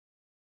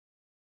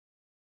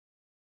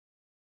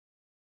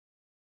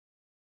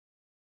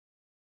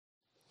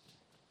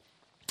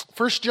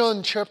1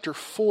 John chapter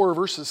 4,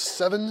 verses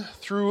 7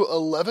 through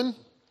 11.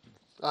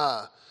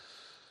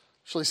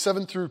 Actually,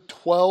 7 through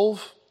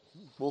 12.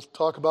 We'll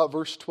talk about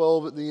verse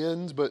 12 at the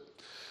end, but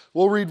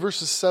we'll read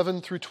verses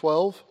 7 through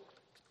 12.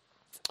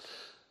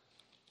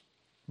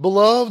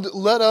 Beloved,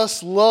 let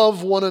us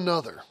love one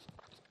another,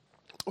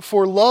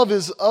 for love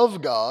is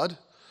of God,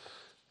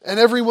 and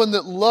everyone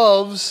that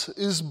loves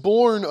is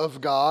born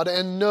of God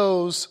and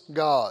knows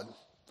God.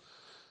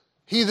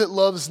 He that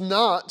loves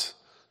not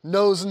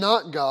knows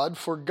not God,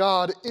 for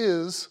God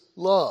is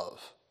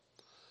love.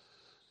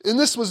 In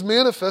this was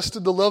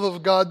manifested the love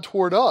of God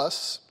toward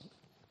us,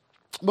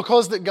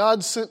 because that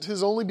God sent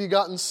His only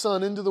begotten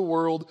Son into the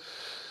world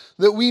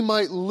that we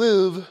might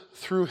live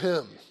through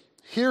Him.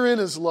 Herein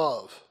is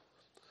love.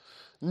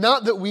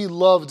 Not that we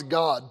loved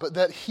God, but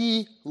that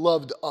He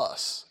loved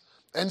us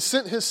and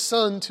sent His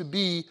Son to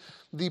be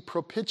the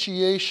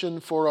propitiation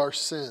for our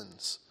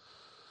sins.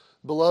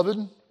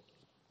 Beloved,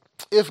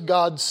 if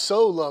God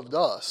so loved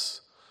us,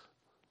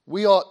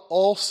 we ought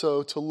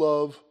also to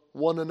love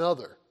one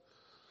another.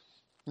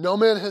 No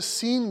man has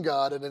seen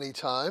God at any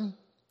time.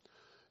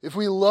 If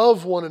we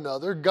love one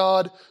another,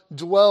 God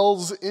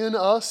dwells in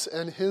us,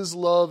 and His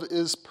love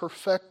is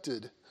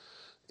perfected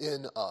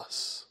in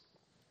us.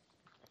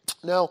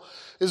 Now,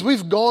 as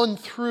we've gone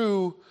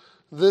through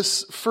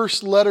this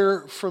first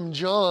letter from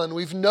John,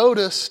 we've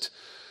noticed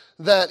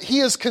that he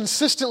is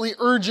consistently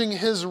urging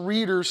his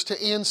readers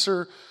to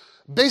answer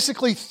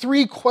basically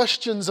three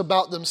questions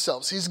about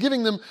themselves. He's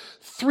giving them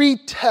three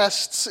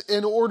tests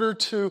in order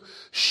to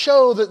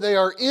show that they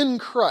are in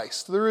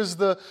Christ. There is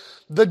the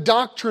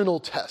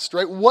doctrinal test,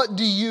 right? What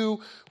do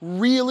you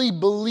really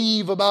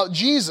believe about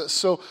Jesus?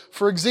 So,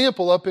 for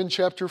example, up in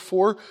chapter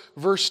 4,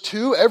 verse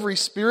 2, every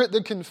spirit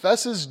that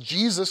confesses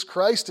Jesus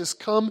Christ is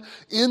come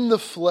in the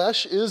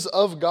flesh is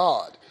of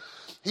God.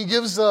 He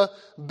gives a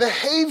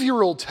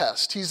behavioral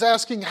test. He's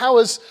asking, how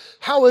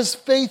has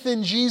faith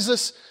in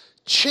Jesus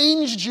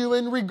changed you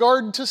in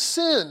regard to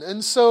sin?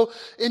 And so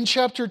in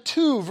chapter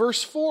 2,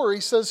 verse 4, he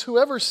says,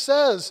 whoever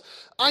says,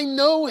 I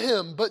know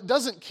Him, but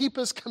doesn't keep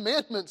His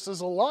commandments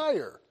is a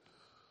liar.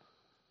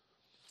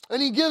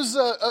 And he gives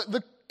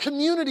the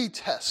community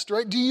test,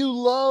 right? Do you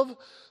love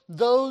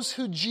those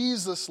who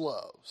Jesus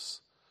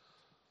loves?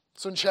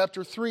 So in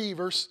chapter 3,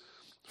 verse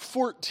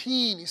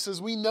 14, he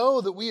says, we know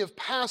that we have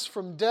passed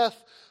from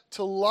death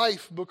to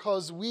life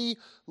because we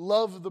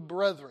love the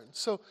brethren.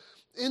 So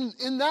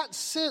in that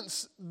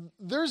sense,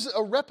 there's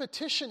a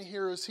repetition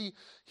here as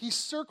he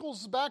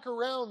circles back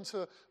around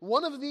to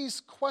one of these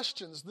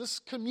questions, this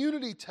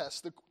community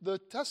test, the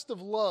test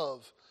of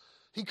love.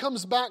 He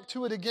comes back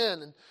to it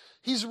again, and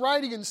he's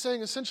writing and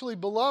saying essentially,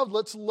 beloved,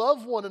 let's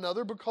love one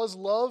another because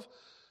love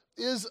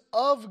is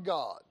of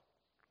God.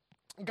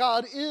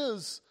 God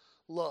is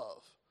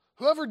love.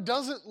 Whoever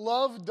doesn't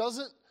love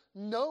doesn't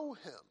know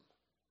Him.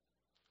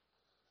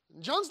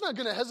 John's not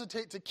going to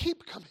hesitate to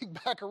keep coming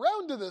back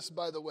around to this,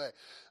 by the way.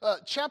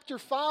 Chapter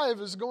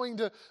 5 is going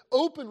to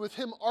open with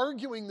him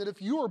arguing that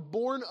if you are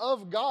born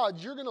of God,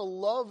 you're going to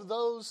love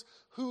those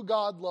who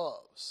God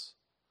loves.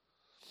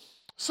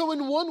 So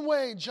in one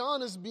way,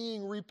 John is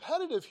being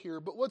repetitive here,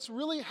 but what's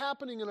really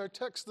happening in our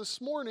text this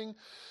morning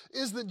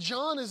is that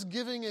John is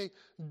giving a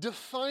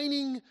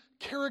defining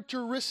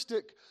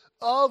characteristic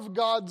of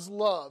God's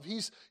love.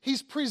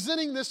 He's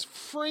presenting this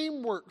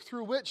framework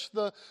through which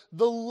the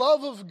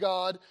love of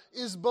God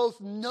is both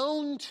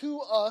known to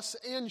us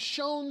and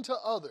shown to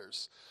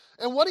others.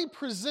 And what he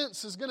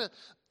presents is going to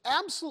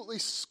absolutely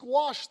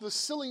squash the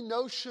silly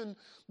notion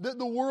that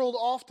the world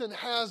often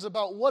has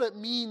about what it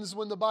means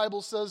when the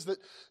Bible says that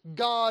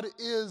God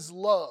is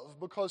love.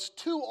 Because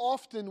too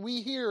often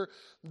we hear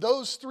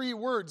those three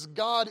words,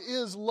 God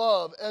is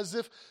love, as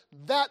if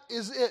that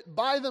is it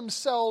by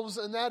themselves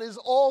and that is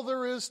all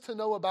there is to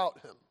know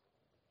about Him.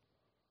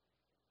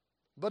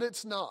 But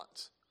it's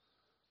not.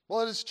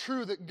 Well, it is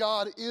true that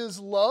God is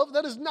love.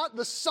 That is not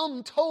the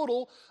sum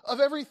total of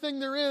everything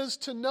there is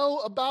to know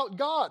about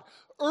God.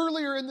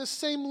 Earlier in this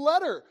same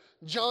letter,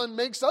 John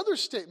makes other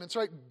statements,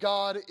 right?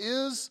 God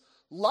is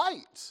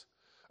light.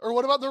 Or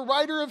what about the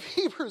writer of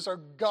Hebrews? Our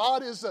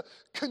God is a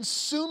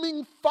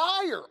consuming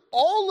fire.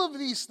 All of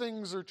these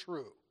things are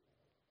true.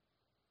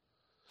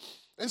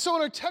 And so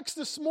in our text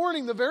this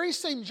morning, the very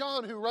same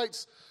John who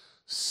writes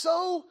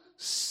so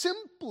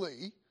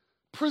simply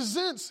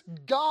presents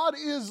God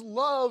is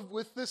love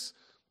with this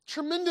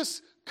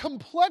tremendous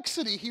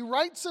complexity. He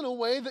writes in a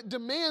way that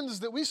demands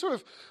that we sort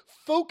of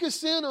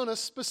focus in on a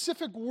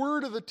specific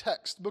word of the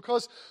text,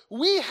 because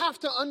we have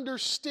to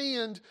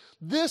understand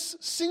this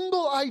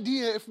single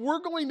idea if we're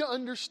going to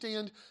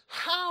understand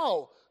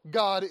how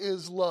God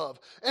is love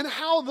and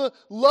how the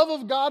love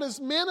of God has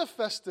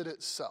manifested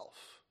itself.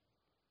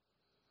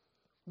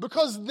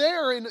 Because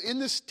there in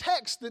this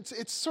text,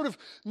 it's sort of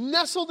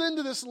nestled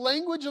into this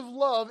language of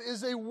love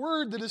is a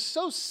word that is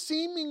so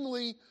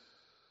seemingly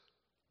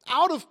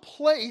out of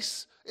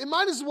place, it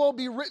might as well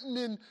be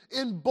written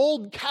in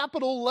bold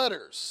capital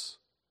letters.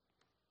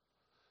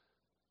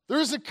 There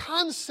is a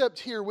concept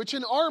here which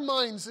in our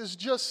minds is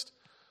just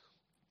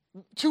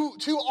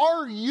to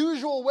our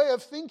usual way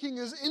of thinking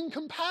is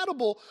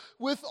incompatible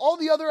with all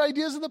the other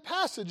ideas of the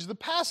passage. The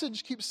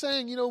passage keeps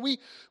saying,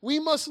 we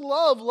must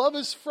love. Love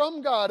is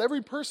from God.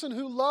 Every person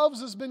who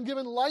loves has been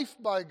given life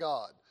by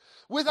God.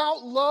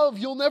 Without love,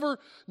 you'll never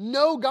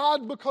know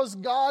God, because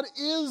God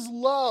is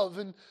love.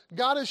 And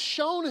God has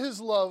shown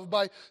his love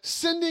by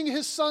sending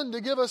his Son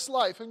to give us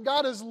life. And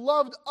God has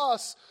loved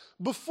us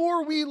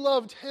before we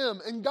loved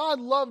him. And God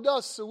loved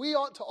us, so we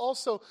ought to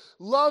also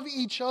love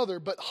each other.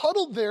 But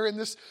huddled there in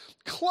this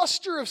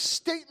cluster of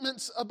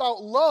statements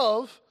about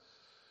love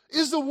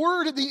is the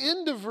word at the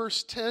end of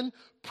verse 10,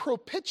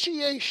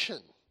 propitiation.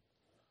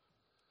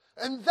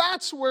 And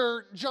that's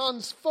where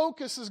John's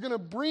focus is going to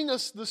bring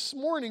us this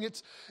morning.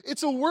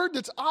 It's a word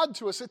that's odd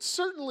to us. It's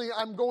certainly,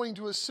 I'm going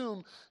to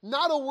assume,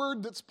 not a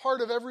word that's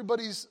part of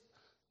everybody's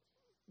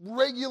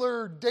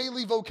regular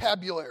daily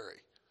vocabulary.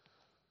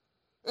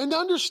 And to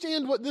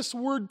understand what this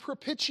word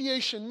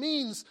propitiation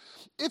means,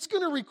 it's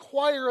going to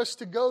require us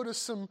to go to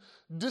some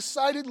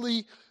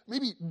decidedly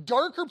maybe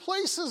darker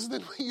places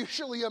than we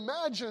usually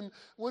imagine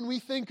when we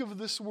think of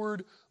this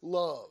word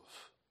love.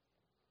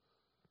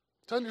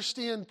 To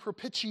understand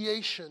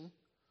propitiation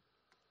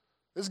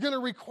is going to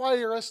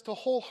require us to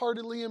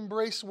wholeheartedly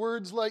embrace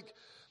words like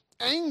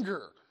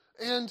anger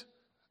and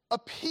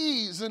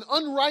appease and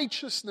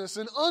unrighteousness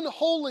and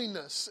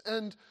unholiness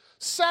and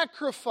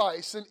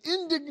sacrifice and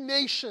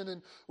indignation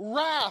and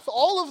wrath.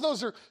 All of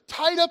those are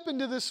tied up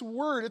into this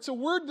word. It's a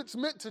word that's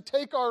meant to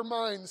take our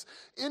minds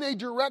in a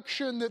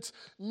direction that's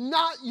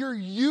not your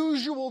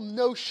usual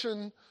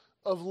notion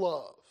of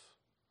love.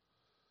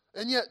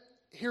 And yet,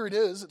 here it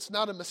is. It's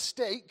not a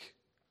mistake.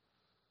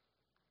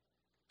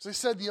 As I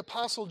said, the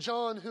Apostle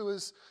John, who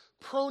is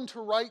prone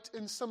to write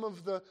in some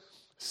of the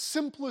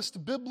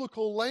simplest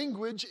biblical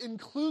language,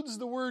 includes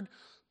the word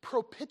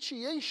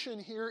propitiation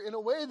here in a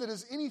way that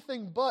is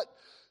anything but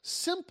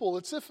simple.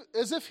 It's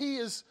as if he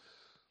is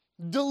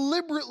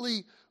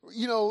deliberately,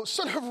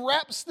 sort of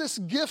wraps this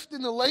gift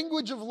in the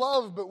language of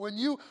love. But when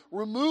you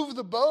remove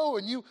the bow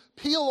and you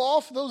peel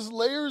off those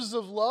layers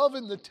of love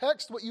in the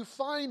text, what you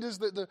find is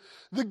that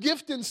the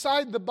gift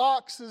inside the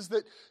box is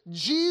that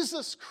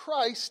Jesus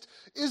Christ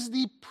is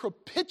the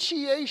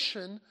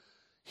propitiation.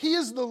 He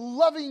is the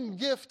loving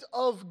gift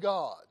of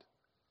God.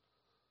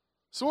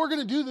 So what we're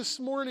going to do this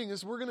morning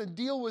is we're going to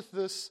deal with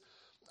this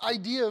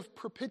idea of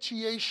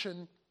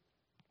propitiation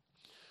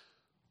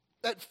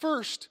at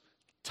first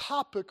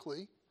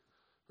topically,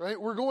 right?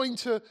 We're going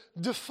to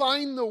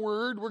define the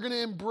word. We're going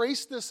to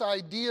embrace this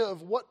idea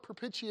of what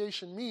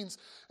propitiation means.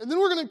 And then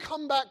we're going to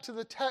come back to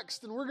the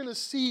text and we're going to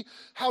see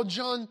how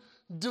John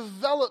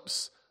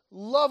develops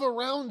love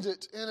around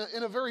it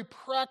in a very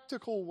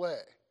practical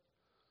way.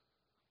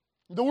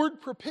 The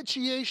word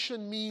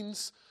propitiation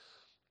means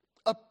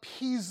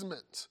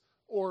appeasement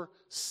or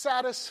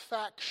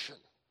satisfaction.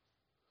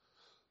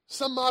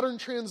 Some modern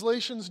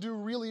translations do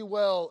really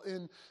well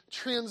in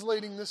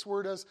translating this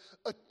word as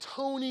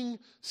atoning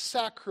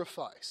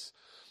sacrifice.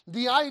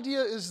 The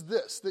idea is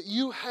this, that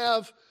you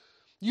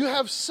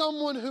have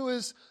someone who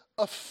is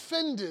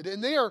offended,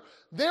 and they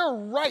are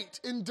right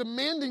in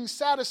demanding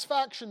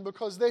satisfaction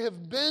because they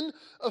have been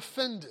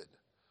offended.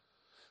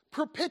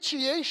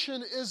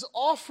 Propitiation is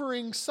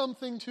offering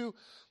something to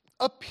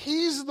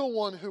appease the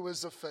one who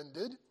is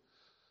offended,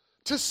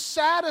 to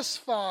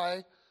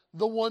satisfy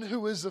the one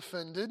who is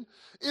offended,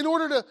 in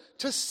order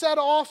to set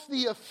off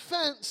the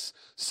offense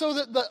so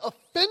that the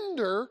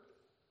offender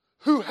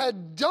who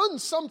had done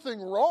something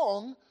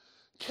wrong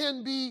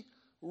can be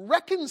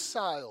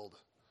reconciled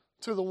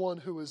to the one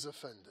who is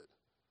offended.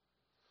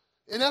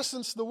 In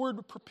essence, the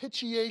word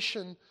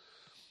propitiation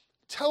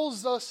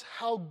tells us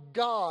how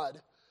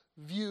God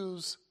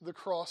views the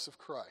cross of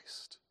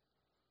Christ.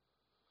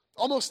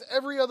 Almost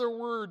every other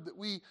word that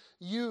we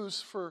use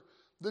for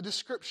the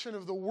description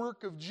of the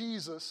work of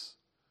Jesus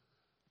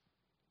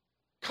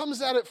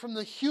comes at it from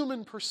the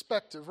human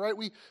perspective, right?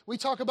 We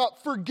talk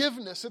about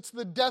forgiveness. It's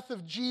the death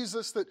of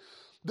Jesus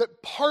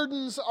that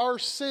pardons our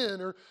sin,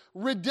 or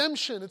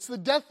redemption. It's the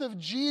death of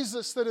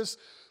Jesus that is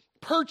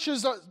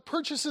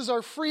purchases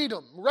our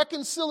freedom.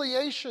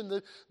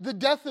 Reconciliation, the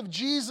death of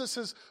Jesus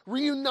has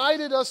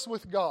reunited us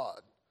with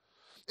God.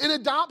 In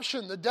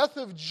adoption, the death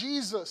of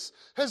Jesus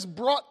has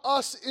brought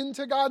us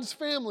into God's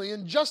family.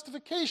 In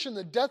justification,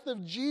 the death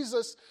of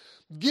Jesus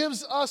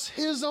gives us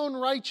his own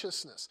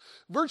righteousness.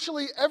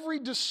 Virtually every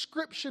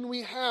description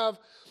we have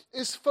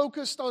is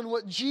focused on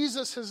what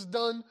Jesus has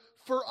done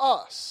for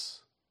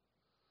us.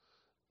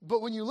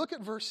 But when you look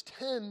at verse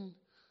 10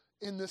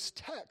 in this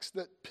text,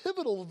 that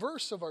pivotal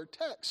verse of our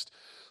text,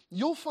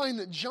 you'll find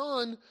that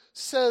John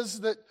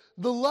says that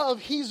the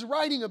love he's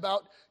writing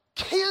about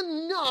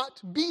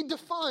cannot be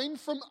defined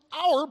from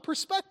our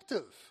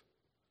perspective.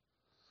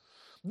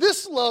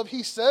 This love,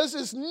 he says,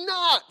 is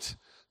not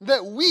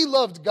that we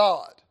loved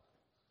God.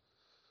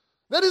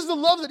 That is the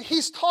love that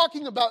he's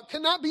talking about,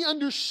 cannot be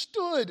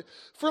understood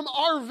from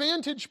our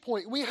vantage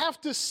point. We have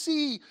to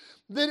see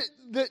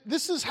that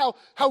this is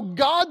how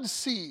God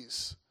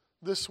sees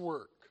this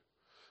work.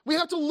 We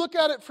have to look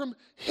at it from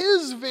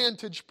his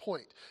vantage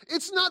point.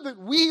 It's not that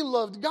we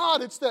loved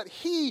God, it's that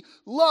he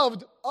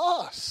loved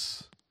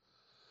us.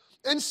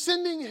 And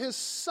sending his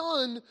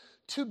Son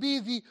to be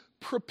the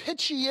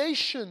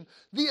propitiation,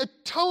 the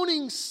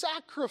atoning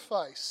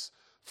sacrifice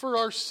for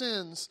our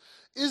sins,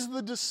 is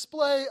the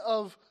display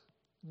of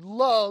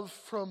love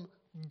from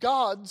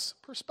God's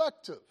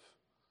perspective.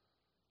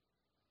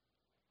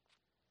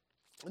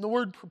 In the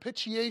word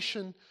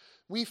propitiation,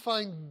 we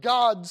find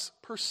God's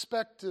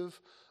perspective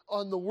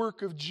on the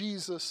work of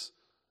Jesus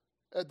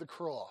at the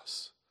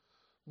cross.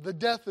 The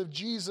death of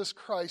Jesus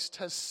Christ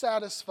has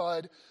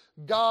satisfied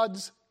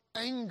God's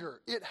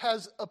anger. It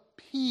has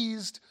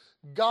appeased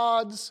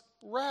God's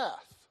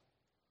wrath.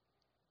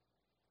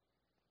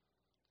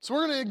 So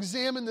we're going to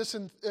examine this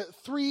in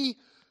three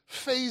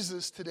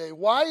phases today.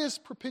 Why is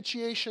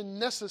propitiation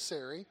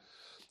necessary?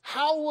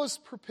 How was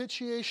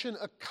propitiation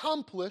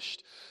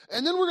accomplished?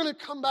 And then we're going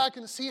to come back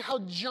and see how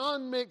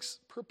John makes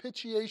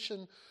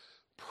propitiation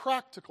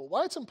practical.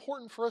 Why it's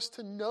important for us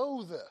to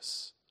know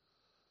this.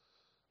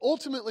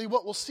 Ultimately,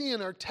 what we'll see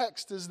in our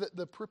text is that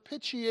the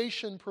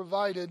propitiation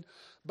provided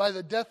by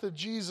the death of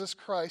Jesus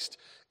Christ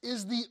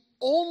is the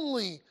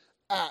only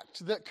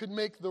act that could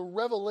make the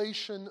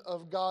revelation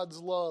of God's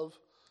love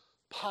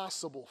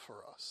possible for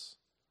us.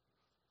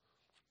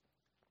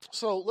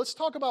 So let's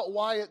talk about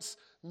why it's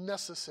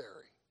necessary.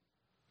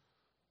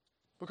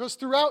 Because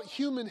throughout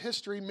human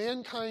history,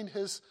 mankind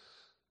has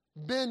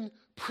been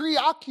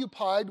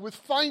preoccupied with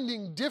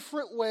finding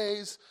different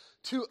ways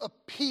to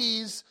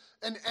appease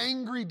an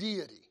angry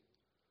deity.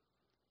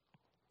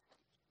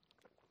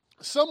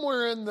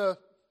 Somewhere in the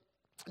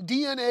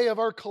DNA of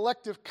our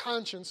collective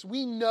conscience,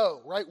 we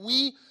know, right?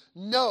 We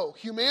know,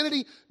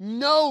 humanity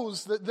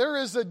knows that there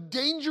is a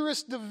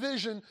dangerous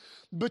division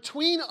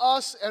between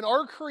us and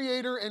our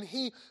Creator, and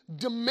he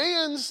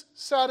demands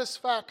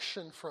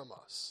satisfaction from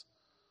us.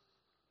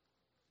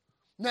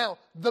 Now,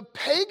 the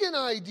pagan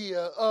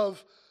idea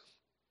of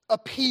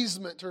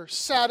appeasement or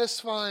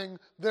satisfying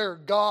their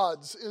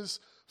gods is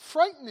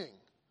frightening.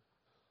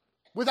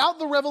 Without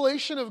the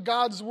revelation of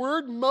God's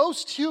word,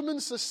 most human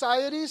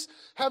societies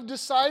have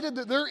decided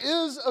that there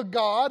is a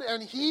God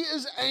and he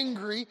is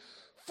angry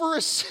for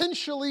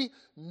essentially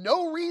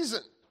no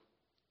reason.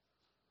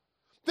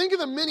 Think of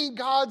the many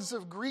gods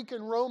of Greek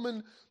and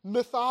Roman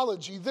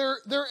mythology.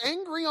 They're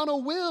angry on a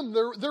whim.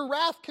 Their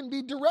wrath can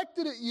be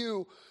directed at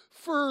you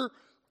for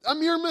a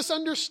mere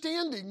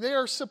misunderstanding. They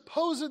are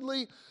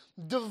supposedly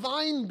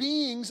divine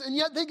beings, and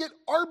yet they get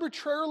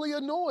arbitrarily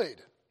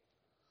annoyed.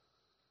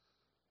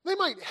 They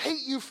might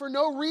hate you for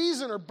no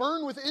reason or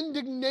burn with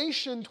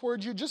indignation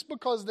towards you just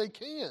because they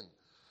can.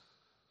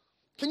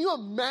 Can you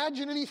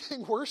imagine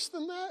anything worse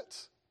than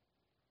that?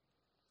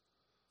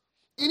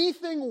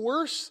 Anything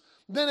worse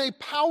than a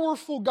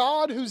powerful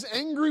God who's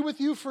angry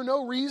with you for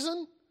no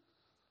reason?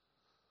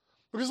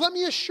 Because let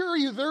me assure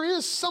you, there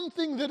is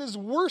something that is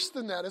worse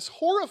than that. As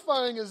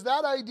horrifying as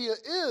that idea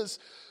is,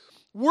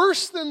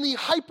 worse than the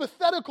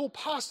hypothetical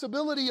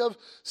possibility of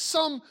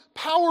some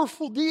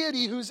powerful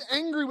deity who's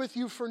angry with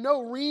you for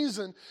no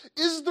reason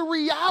is the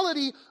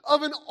reality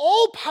of an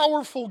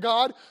all-powerful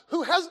God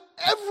who has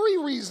every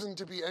reason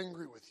to be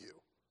angry with you.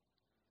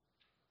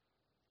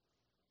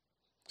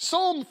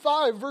 Psalm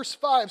 5, verse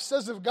 5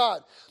 says of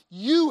God,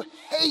 "You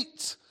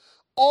hate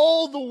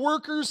all the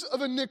workers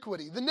of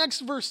iniquity." The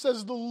next verse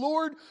says, "The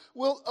Lord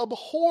will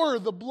abhor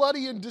the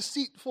bloody and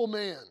deceitful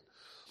man."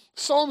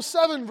 Psalm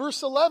 7,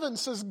 verse 11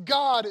 says,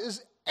 God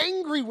is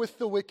angry with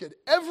the wicked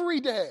every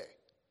day.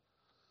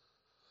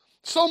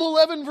 Psalm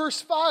 11,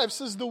 verse 5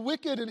 says, "The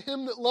wicked and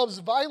him that loves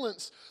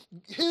violence,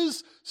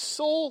 his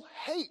soul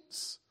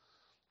hates."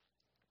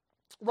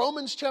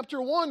 Romans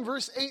chapter 1,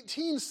 verse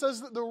 18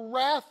 says that the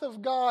wrath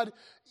of God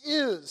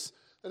is,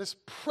 that is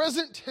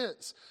present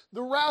tense,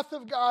 the wrath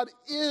of God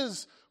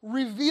is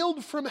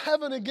revealed from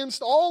heaven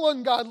against all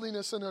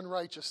ungodliness and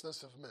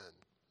unrighteousness of men.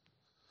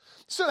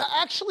 So to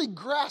actually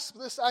grasp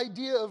this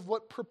idea of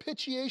what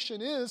propitiation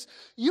is,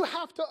 you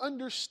have to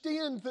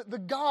understand that the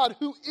God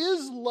who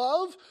is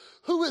love,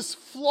 who is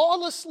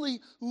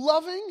flawlessly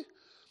loving,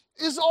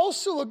 is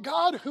also a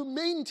God who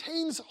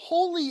maintains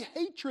holy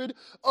hatred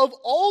of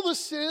all the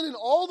sin and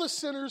all the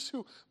sinners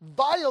who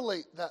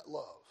violate that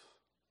love.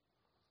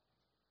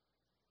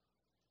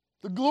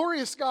 The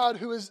glorious God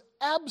who is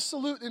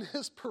absolute in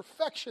his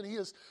perfection,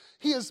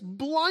 he is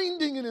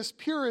blinding in his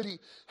purity,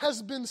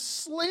 has been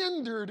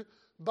slandered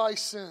by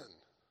sin.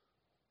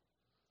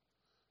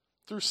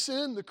 Through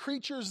sin, the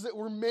creatures that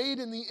were made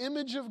in the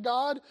image of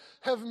God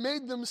have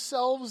made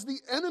themselves the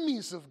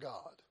enemies of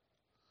God.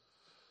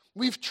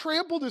 We've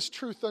trampled his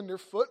truth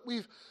underfoot.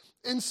 We've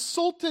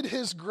insulted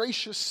his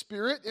gracious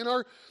spirit. In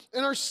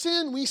our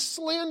sin, we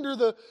slander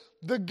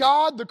the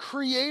God, the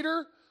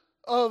creator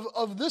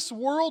of this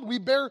world. We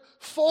bear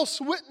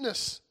false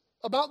witness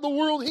about the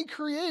world he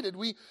created.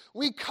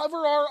 We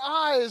cover our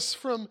eyes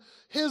from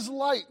his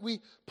light. We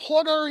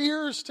plug our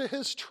ears to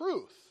his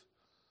truth.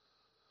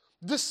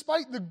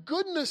 Despite the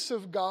goodness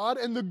of God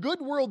and the good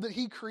world that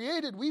he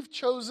created, we've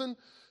chosen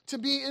to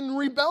be in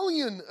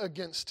rebellion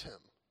against him.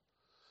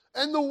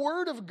 And the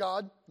Word of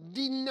God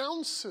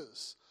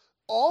denounces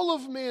all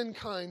of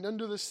mankind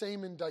under the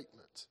same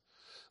indictment.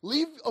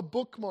 Leave a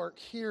bookmark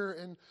here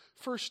in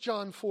 1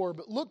 John 4,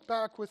 but look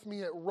back with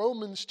me at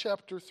Romans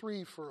chapter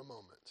 3 for a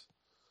moment.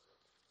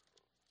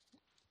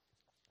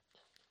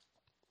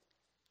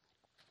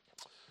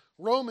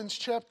 Romans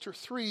chapter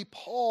 3,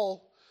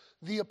 Paul,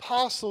 the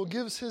apostle,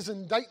 gives his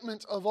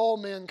indictment of all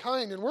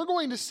mankind. And we're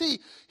going to see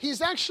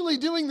he's actually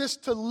doing this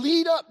to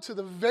lead up to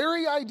the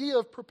very idea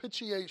of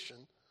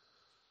propitiation.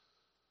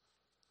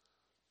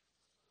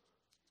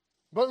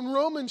 But in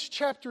Romans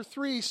chapter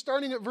 3,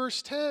 starting at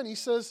verse 10, he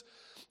says,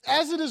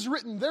 "As it is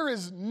written, there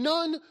is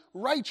none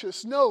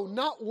righteous, no,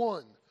 not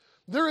one.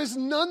 There is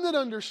none that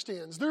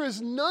understands. There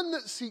is none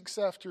that seeks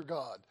after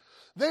God.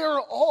 They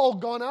are all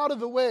gone out of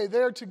the way.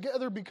 They are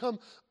together become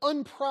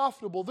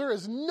unprofitable. There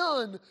is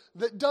none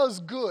that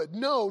does good.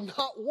 No,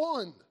 not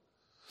one.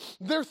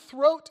 Their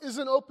throat is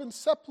an open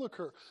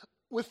sepulchre.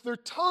 With their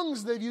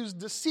tongues they've used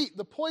deceit.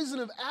 The poison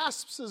of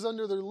asps is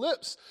under their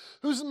lips,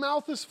 whose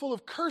mouth is full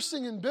of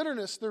cursing and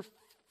bitterness. Their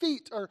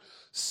feet are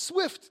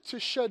swift to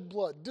shed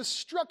blood.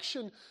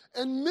 Destruction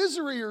and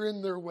misery are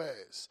in their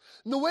ways.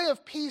 In the way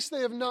of peace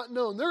they have not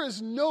known. There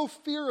is no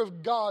fear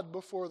of God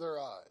before their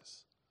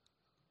eyes."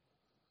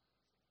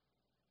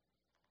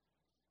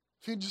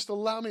 If you'd just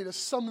allow me to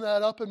sum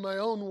that up in my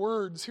own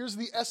words, here's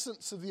the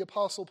essence of the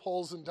Apostle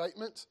Paul's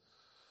indictment.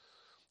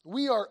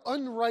 We are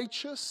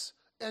unrighteous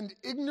and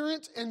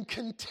ignorant and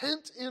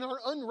content in our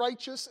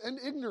unrighteous and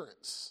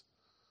ignorance.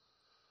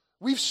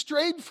 We've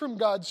strayed from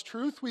God's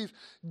truth. We've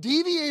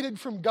deviated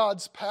from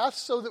God's path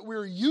so that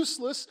we're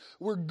useless.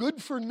 We're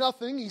good for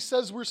nothing. He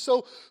says we're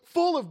so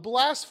full of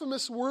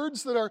blasphemous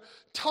words that our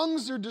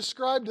tongues are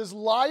described as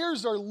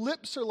liars. Our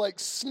lips are like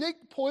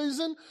snake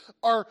poison.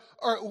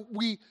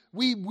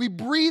 We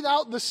breathe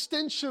out the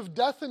stench of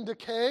death and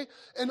decay.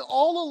 And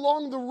all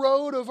along the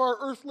road of our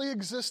earthly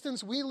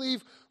existence, we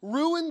leave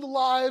ruined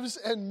lives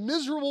and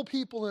miserable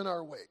people in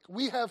our wake.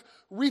 We have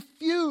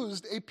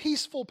refused a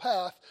peaceful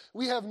path.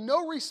 We have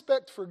no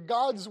respect for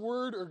God's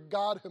word or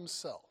God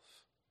himself.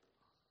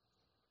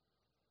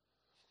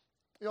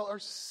 Our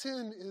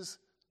sin is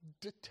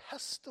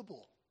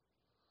detestable.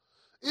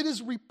 It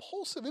is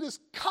repulsive. It is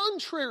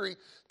contrary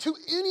to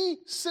any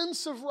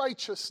sense of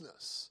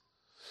righteousness.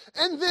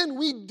 And then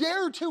we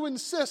dare to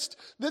insist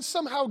that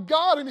somehow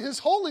God in his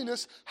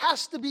holiness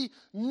has to be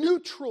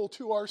neutral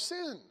to our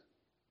sin.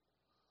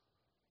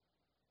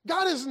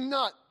 God is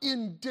not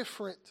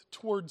indifferent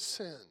toward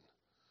sin.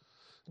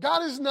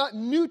 God is not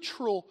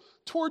neutral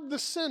toward the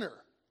sinner.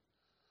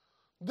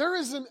 There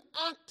is an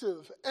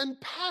active and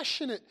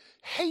passionate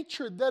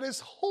hatred that is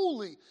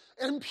holy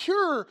and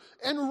pure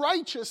and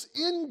righteous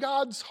in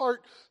God's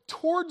heart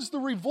towards the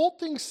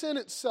revolting sin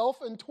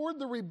itself and toward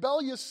the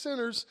rebellious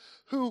sinners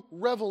who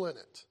revel in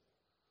it.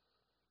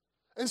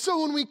 And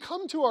so when we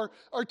come to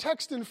our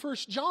text in 1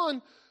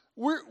 John,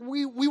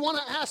 we want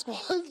to ask,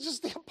 well,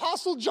 does the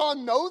Apostle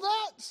John know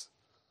that?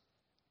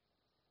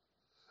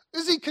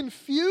 Is he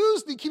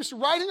confused? He keeps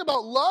writing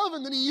about love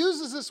and then he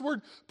uses this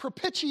word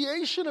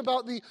propitiation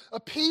about the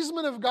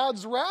appeasement of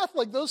God's wrath,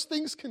 like those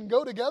things can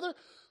go together.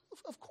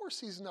 Of course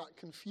he's not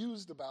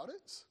confused about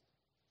it.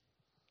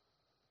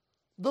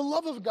 The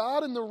love of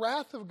God and the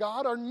wrath of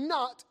God are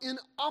not in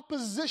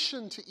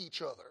opposition to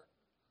each other.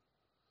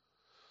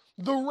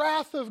 The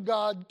wrath of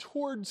God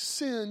towards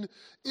sin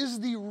is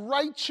the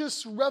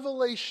righteous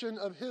revelation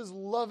of his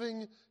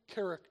loving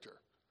character.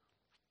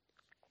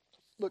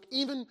 Look,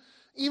 even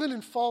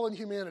in fallen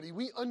humanity,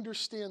 we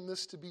understand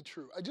this to be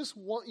true. I just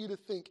want you to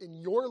think in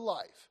your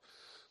life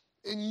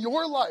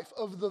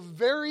of the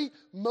very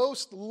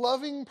most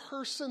loving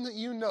person that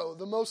you know,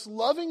 the most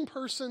loving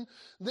person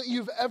that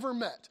you've ever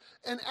met,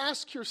 and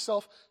ask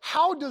yourself,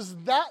 how does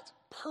that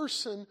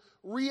person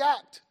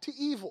react to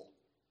evil?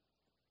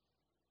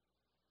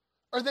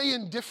 Are they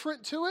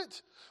indifferent to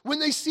it? When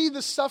they see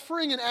the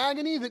suffering and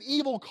agony that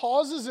evil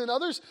causes in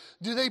others,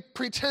 do they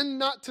pretend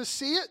not to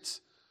see it?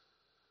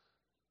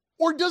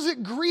 Or does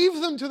it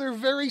grieve them to their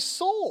very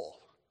soul?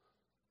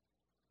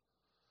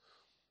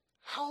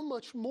 How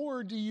much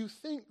more do you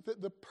think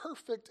that the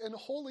perfect and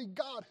holy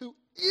God, who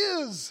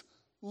is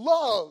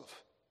love,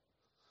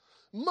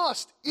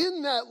 must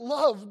in that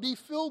love be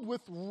filled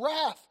with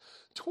wrath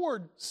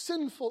toward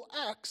sinful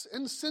acts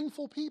and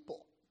sinful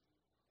people?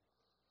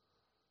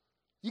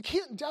 You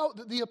can't doubt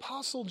that the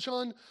Apostle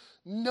John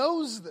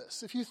knows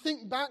this. If you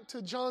think back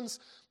to John's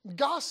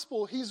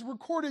gospel, he's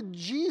recorded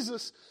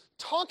Jesus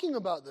talking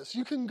about this.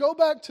 You can go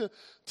back to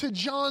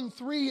John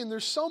 3, and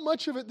there's so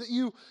much of it that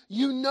you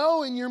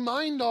know in your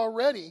mind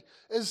already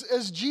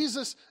as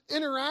Jesus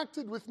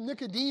interacted with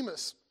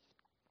Nicodemus.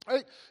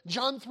 Right?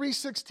 John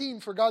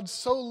 3:16, for God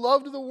so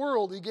loved the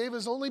world, he gave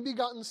his only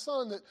begotten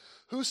Son, that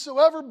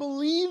whosoever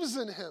believes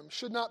in him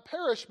should not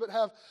perish but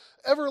have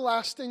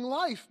everlasting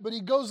life. But he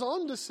goes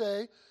on to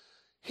say,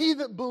 he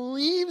that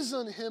believes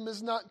in him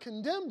is not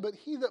condemned, but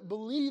he that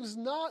believes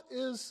not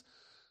is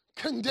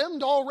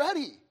condemned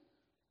already,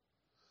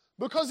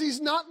 because he's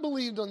not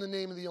believed on the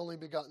name of the only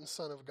begotten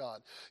Son of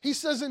God. He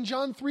says in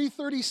John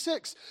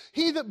 3:36,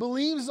 he that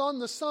believes on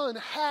the Son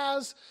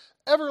has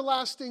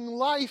everlasting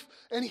life,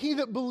 and he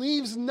that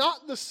believes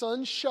not the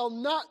Son shall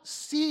not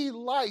see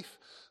life,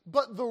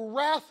 but the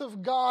wrath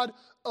of God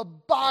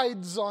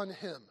abides on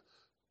him.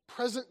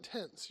 Present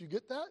tense. You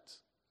get that?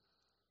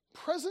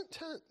 Present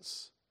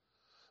tense.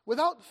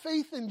 Without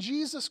faith in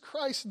Jesus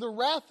Christ, the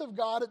wrath of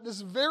God at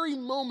this very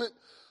moment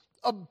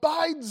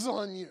abides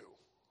on you.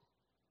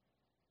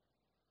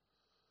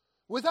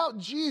 Without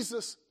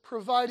Jesus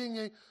providing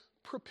a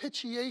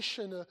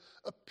propitiation, a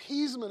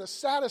appeasement, a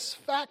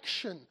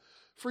satisfaction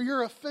for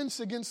your offense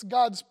against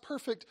God's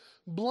perfect,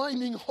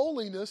 blinding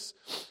holiness,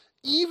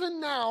 even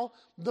now,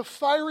 the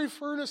fiery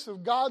furnace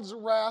of God's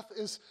wrath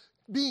is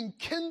being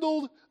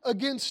kindled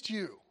against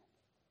you.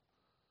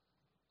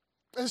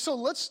 And so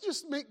let's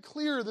just make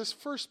clear this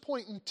first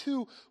point in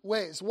two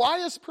ways. Why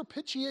is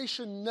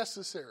propitiation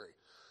necessary?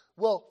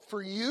 Well,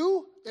 for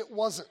you, it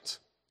wasn't.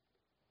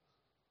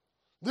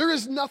 There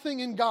is nothing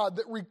in God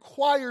that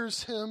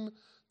requires him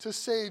to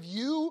save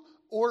you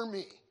or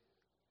me.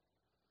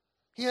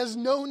 He has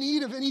no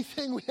need of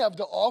anything we have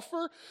to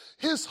offer.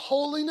 His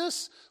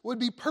holiness would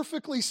be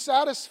perfectly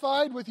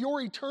satisfied with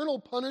your eternal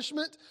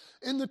punishment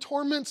in the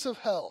torments of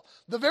hell,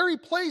 the very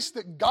place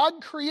that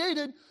God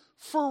created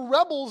for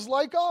rebels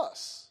like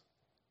us.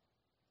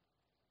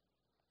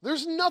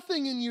 There's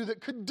nothing in you that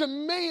could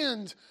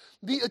demand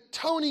the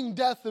atoning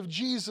death of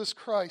Jesus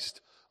Christ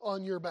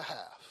on your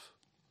behalf.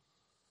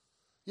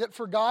 Yet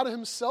for God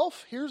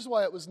himself, here's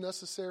why it was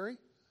necessary.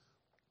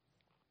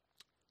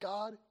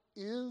 God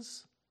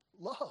is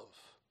love.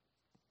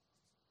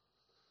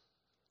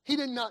 He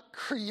did not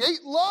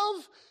create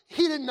love.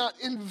 He did not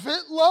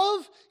invent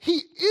love.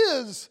 He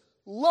is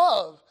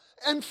love.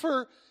 And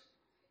for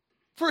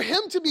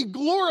him to be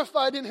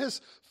glorified in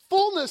his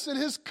fullness and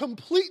his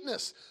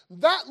completeness,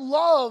 that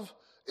love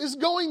is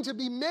going to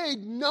be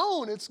made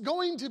known. It's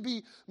going to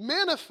be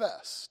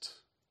manifest.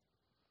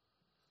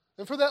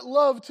 And for that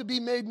love to be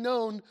made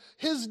known,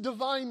 his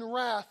divine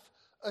wrath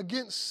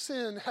against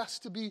sin has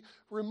to be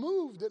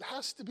removed. It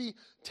has to be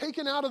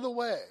taken out of the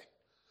way.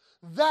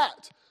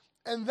 That,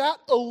 and that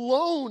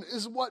alone,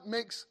 is what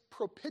makes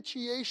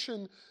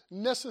propitiation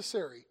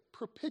necessary.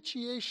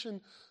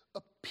 Propitiation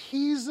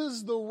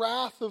appeases the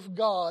wrath of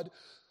God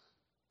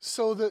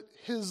so that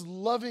his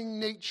loving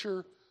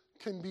nature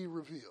can be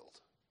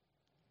revealed.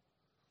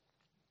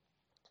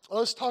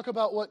 Let's talk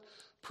about what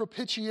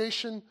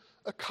propitiation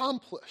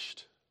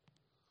accomplished.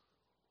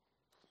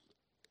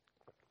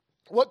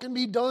 What can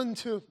be done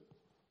to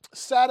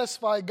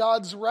satisfy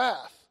God's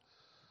wrath?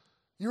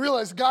 You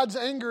realize God's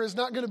anger is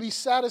not going to be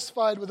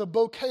satisfied with a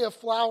bouquet of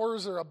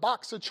flowers or a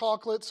box of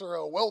chocolates or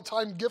a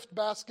well-timed gift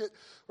basket,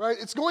 right?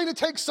 It's going to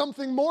take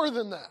something more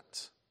than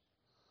that.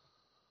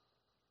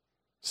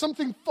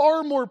 Something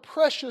far more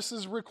precious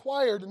is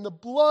required, and the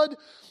blood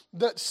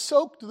that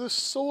soaked the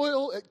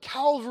soil at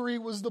Calvary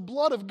was the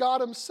blood of God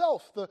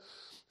himself, the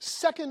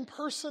second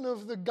person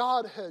of the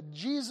Godhead.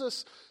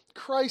 Jesus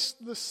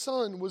Christ the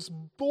Son was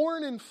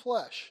born in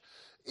flesh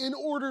in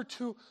order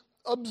to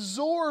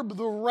absorb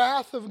the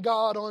wrath of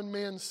God on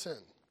man's sin.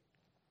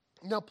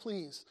 Now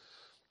please,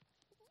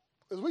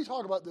 as we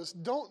talk about this,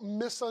 don't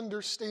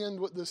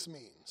misunderstand what this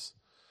means.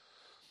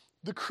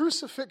 The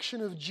crucifixion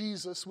of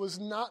Jesus was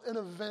not an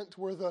event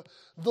where the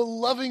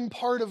loving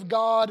part of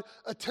God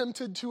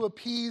attempted to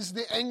appease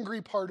the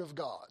angry part of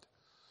God.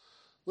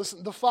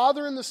 Listen, the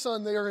Father and the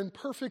Son, they are in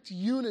perfect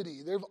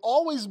unity. They've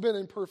always been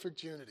in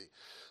perfect unity.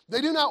 They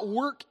do not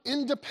work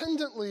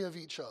independently of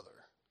each other.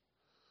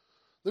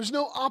 There's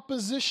no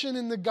opposition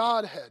in the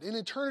Godhead. In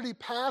eternity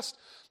past,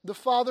 the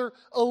Father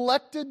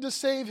elected to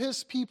save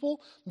his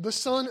people. The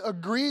Son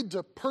agreed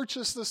to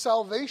purchase the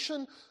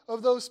salvation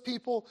of those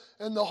people.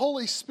 And the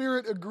Holy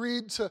Spirit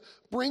agreed to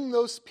bring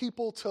those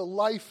people to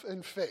life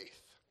and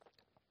faith.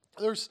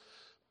 There's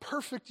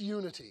perfect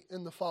unity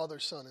in the Father,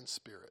 Son, and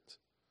Spirit.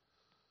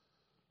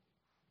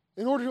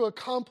 In order to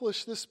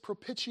accomplish this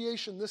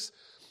propitiation, this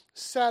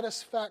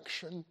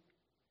satisfaction,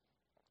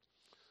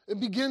 it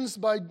begins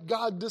by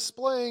God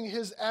displaying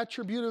his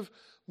attribute of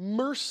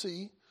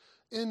mercy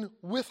in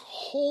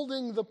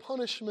withholding the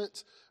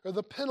punishment or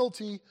the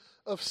penalty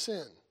of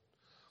sin.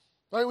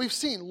 Right? We've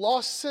seen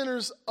lost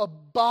sinners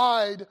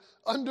abide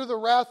under the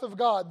wrath of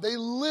God. They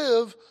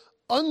live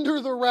under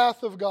the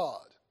wrath of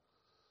God.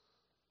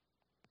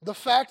 The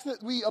fact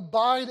that we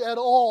abide at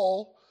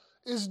all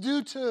is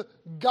due to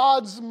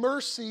God's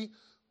mercy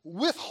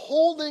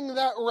withholding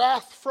that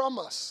wrath from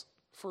us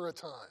for a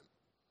time.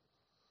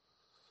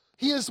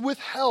 He has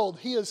withheld,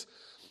 he has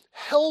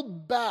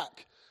held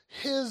back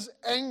his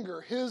anger,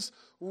 his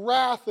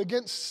wrath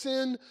against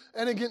sin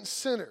and against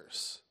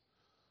sinners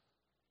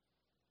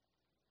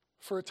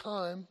for a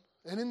time.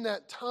 And in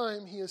that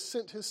time, he has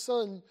sent his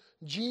Son,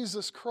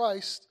 Jesus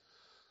Christ,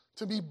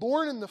 to be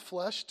born in the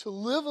flesh, to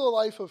live a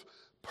life of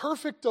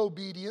perfect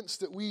obedience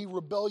that we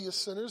rebellious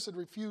sinners had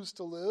refused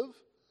to live.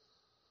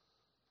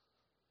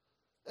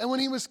 And when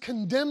he was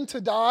condemned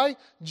to die,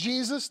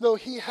 Jesus, though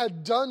he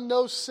had done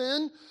no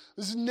sin,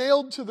 was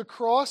nailed to the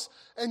cross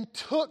and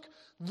took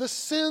the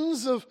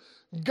sins of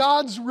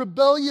God's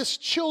rebellious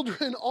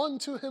children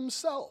onto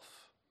himself.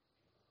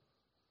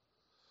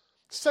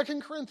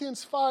 2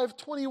 Corinthians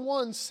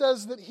 5:21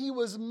 says that he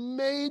was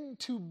made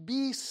to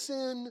be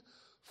sin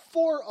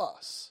for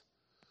us.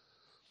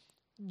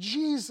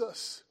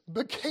 Jesus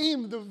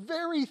became the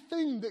very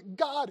thing that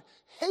God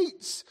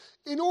hates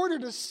in order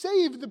to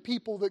save the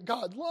people that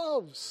God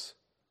loves.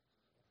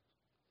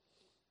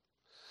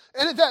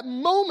 And at that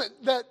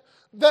moment,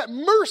 that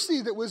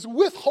mercy that was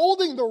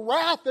withholding the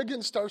wrath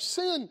against our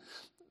sin,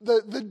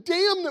 the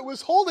dam that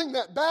was holding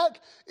that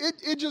back,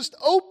 it just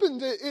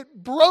opened,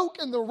 it broke,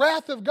 and the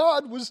wrath of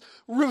God was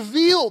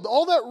revealed.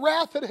 All that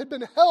wrath that had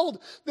been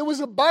held, that was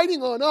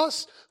abiding on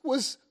us,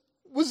 was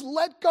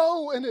let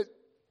go, and it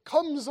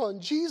comes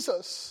on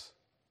Jesus.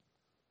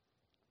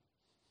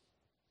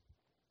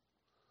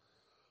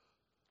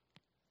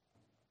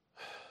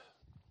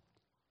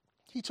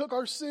 He took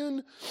our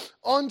sin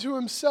onto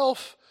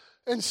himself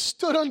and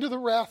stood under the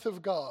wrath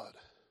of God.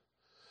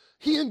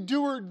 He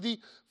endured the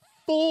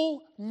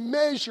full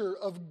measure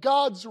of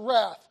God's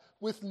wrath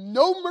with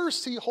no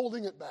mercy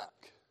holding it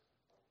back.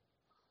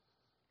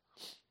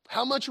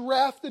 How much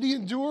wrath did he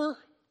endure?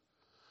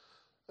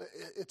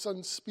 It's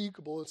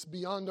unspeakable. It's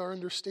beyond our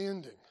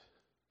understanding.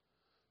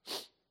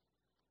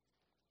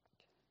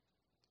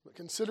 But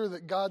consider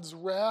that God's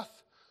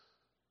wrath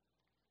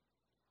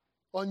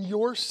on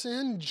your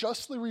sin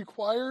justly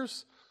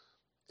requires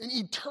an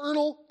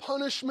eternal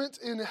punishment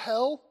in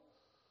hell.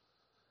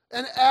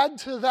 And add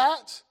to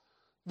that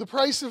the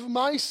price of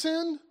my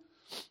sin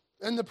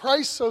and the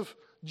price of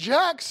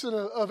Jack's and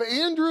of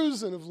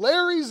Andrew's and of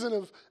Larry's and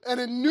of an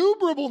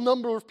innumerable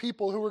number of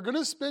people who are going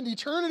to spend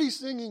eternity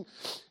singing,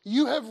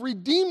 "You have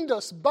redeemed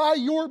us by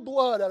your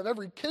blood," out of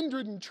every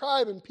kindred and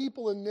tribe and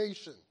people and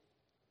nation.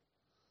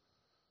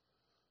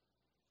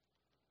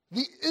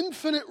 The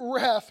infinite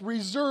wrath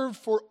reserved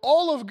for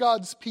all of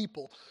God's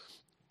people,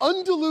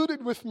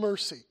 undiluted with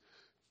mercy,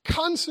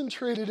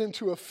 concentrated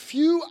into a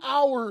few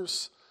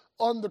hours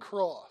on the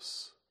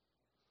cross.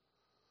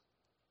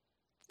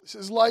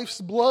 His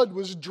life's blood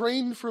was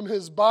drained from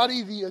his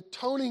body, the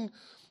atoning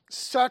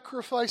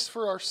sacrifice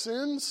for our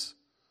sins.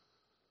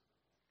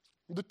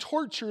 The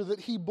torture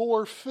that he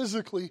bore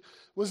physically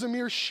was a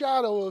mere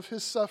shadow of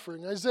his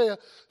suffering. Isaiah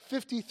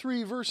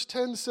 53 verse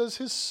 10 says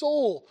his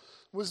soul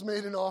was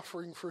made an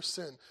offering for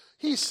sin.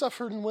 He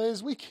suffered in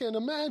ways we can't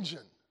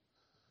imagine.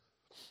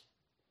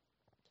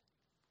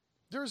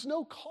 There's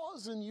no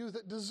cause in you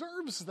that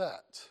deserves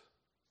that.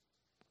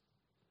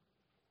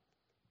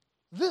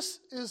 This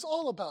is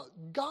all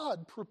about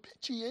God.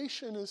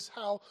 Propitiation is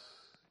how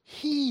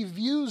he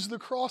views the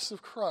cross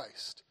of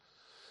Christ.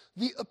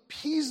 The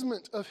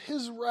appeasement of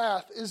his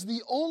wrath is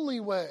the only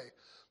way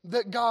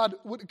that God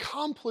would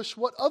accomplish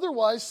what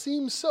otherwise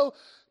seems so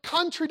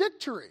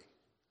contradictory.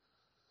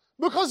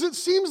 Because it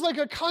seems like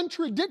a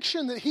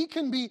contradiction that he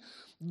can be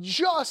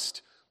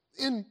just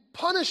in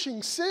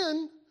punishing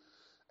sin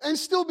and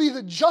still be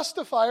the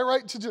justifier,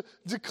 right, to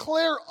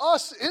declare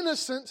us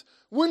innocent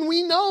when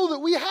we know that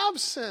we have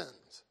sinned.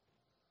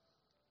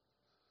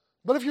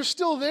 But if you're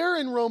still there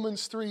in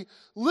Romans 3,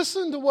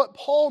 listen to what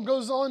Paul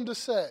goes on to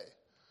say.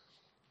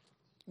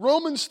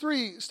 Romans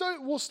 3,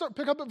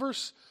 pick up at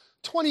verse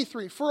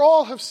 23. For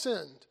all have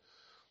sinned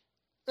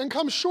and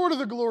come short of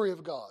the glory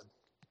of God,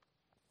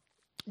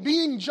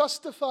 being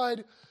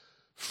justified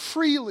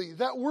freely.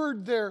 That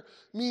word there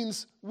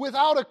means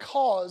without a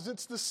cause.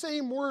 It's the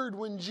same word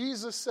when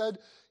Jesus said,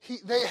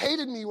 they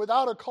hated me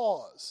without a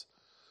cause.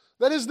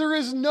 That is, there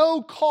is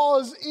no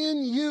cause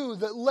in you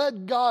that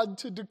led God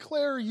to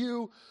declare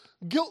you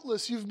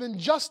guiltless. You've been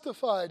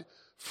justified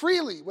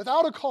freely,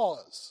 without a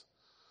cause,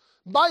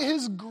 by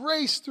his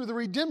grace through the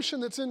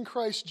redemption that's in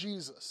Christ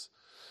Jesus.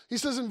 He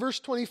says in verse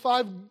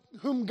 25,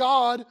 whom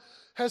God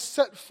has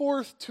set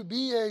forth to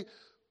be a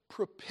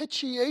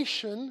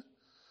propitiation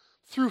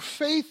through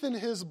faith in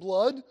his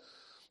blood,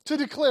 to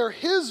declare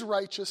his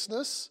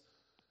righteousness,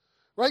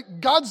 right?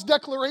 God's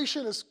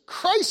declaration is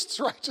Christ's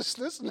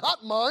righteousness,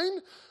 not mine.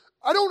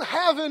 I don't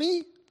have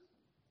any.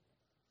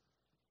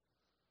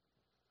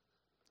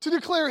 To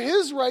declare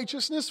his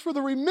righteousness for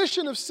the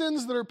remission of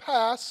sins that are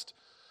past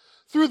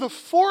through the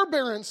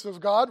forbearance of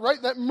God,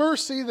 right? That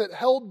mercy that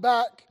held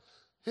back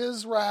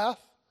his wrath.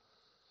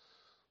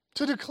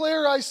 To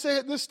declare, I say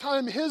at this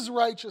time, his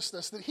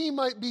righteousness, that he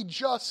might be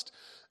just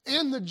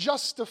and the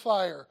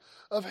justifier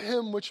of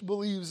him which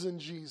believes in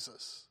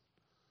Jesus.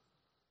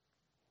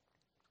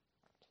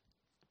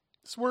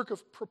 This work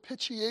of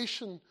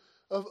propitiation,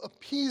 of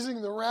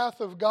appeasing the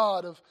wrath of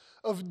God,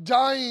 of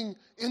dying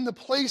in the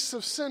place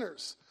of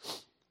sinners.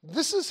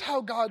 This is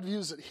how God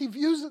views it. He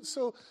views it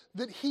so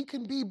that he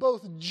can be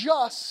both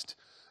just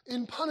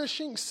in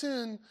punishing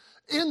sin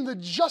and the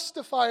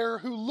justifier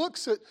who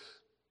looks at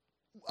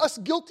us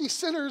guilty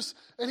sinners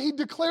and he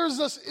declares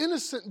us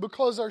innocent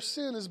because our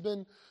sin has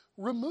been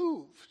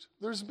removed.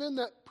 There's been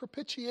that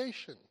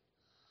propitiation.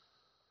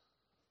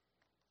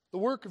 The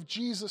work of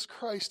Jesus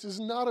Christ is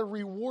not a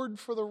reward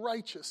for the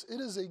righteous.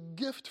 It is a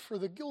gift for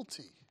the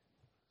guilty.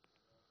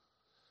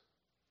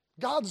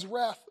 God's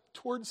wrath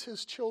towards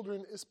his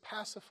children is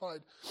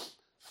pacified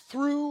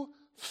through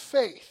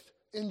faith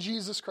in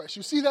Jesus Christ.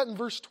 You see that in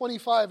verse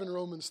 25 in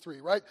Romans 3,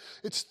 right?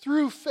 It's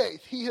through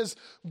faith. He has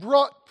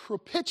brought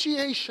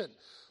propitiation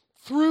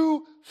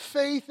through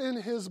faith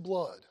in his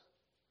blood.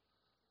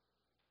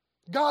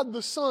 God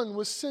the Son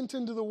was sent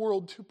into the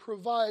world to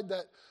provide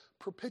that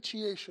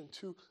propitiation,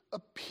 to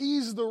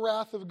appease the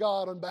wrath of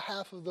God on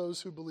behalf of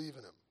those who believe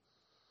in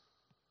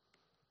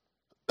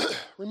him.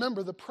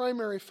 Remember, the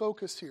primary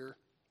focus here,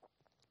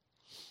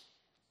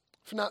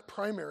 if not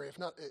primary,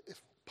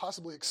 if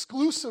possibly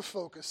exclusive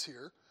focus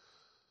here,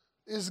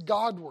 is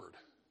Godward.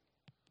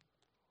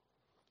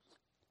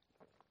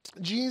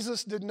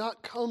 Jesus did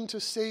not come to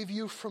save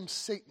you from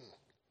Satan.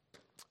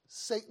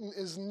 Satan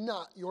is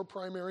not your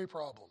primary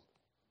problem.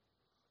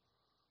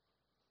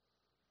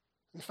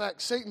 In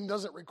fact, Satan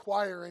doesn't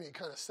require any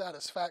kind of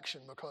satisfaction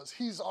because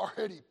he's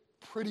already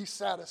pretty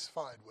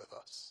satisfied with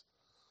us.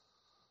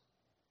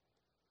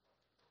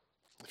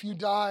 If you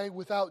die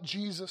without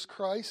Jesus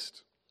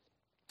Christ,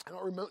 I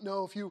don't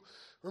know if you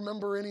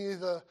remember any of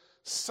the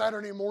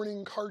Saturday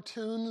morning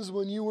cartoons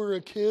when you were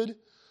a kid,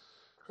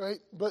 right?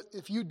 But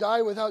if you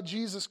die without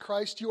Jesus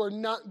Christ, you are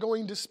not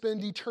going to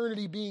spend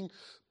eternity being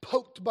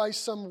poked by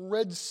some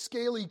red,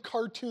 scaly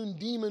cartoon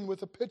demon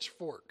with a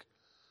pitchfork.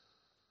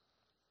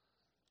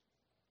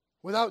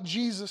 Without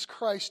Jesus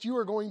Christ, you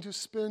are going to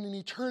spend an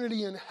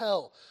eternity in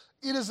hell.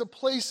 It is a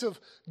place of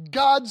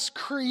God's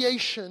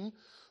creation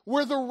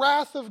where the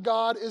wrath of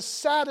God is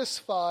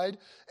satisfied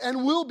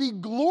and will be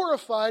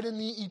glorified in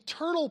the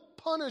eternal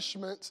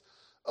punishment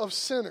of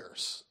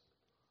sinners.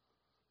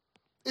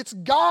 It's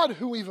God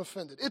who we've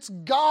offended. It's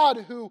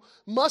God who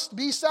must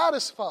be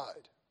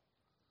satisfied.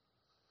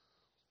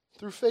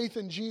 Through faith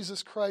in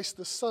Jesus Christ,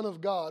 the Son of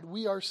God,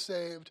 we are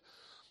saved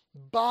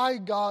by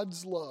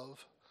God's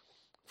love,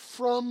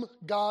 from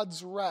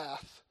God's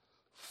wrath,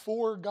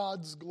 for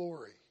God's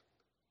glory.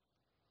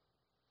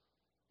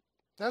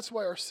 That's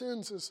why our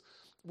sins, as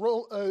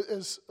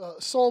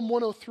Psalm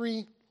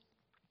 103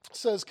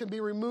 says, can be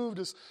removed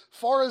as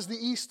far as the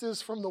east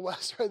is from the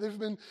west. Right?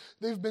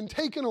 They've been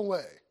taken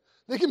away.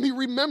 They can be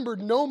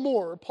remembered no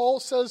more.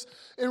 Paul says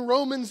in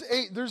Romans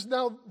 8, there's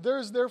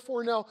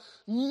therefore now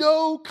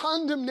no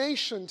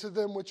condemnation to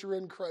them which are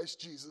in Christ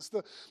Jesus.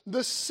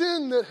 The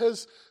sin that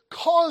has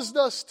caused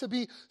us to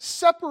be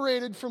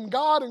separated from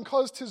God and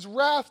caused his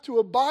wrath to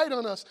abide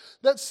on us,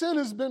 that sin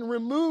has been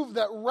removed,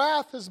 that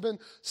wrath has been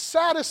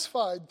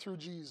satisfied through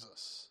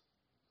Jesus.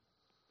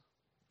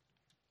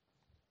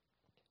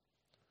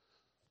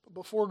 But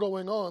before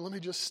going on, let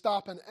me just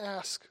stop and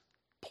ask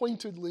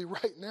pointedly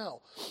right now,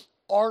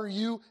 are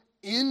you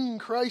in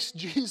Christ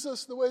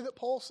Jesus the way that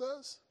Paul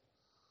says?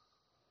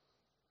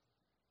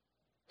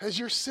 Has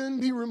your sin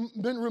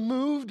been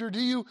removed, or do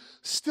you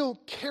still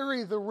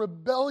carry the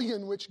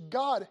rebellion which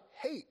God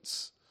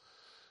hates?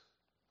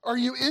 Are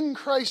you in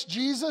Christ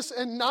Jesus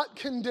and not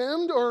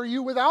condemned, or are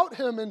you without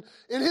him? And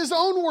in his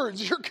own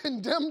words, you're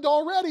condemned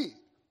already.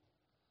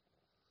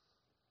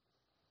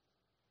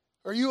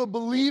 Are you a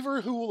believer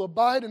who will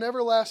abide in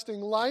everlasting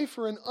life,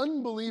 or an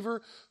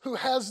unbeliever who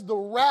has the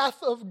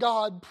wrath of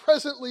God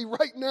presently,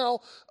 right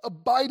now,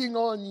 abiding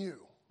on you?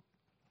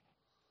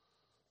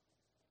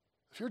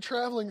 If you're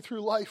traveling through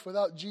life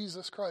without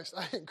Jesus Christ,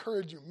 I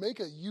encourage you, make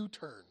a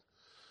U-turn.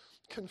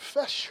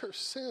 Confess your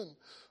sin.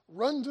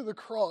 Run to the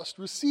cross.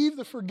 Receive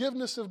the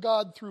forgiveness of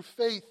God through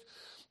faith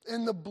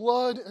in the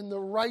blood and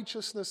the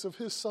righteousness of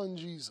his Son,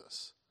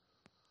 Jesus.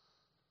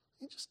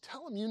 You just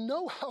tell him you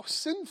know how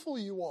sinful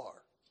you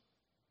are.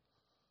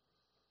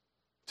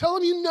 Tell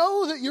him you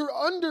know that you're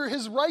under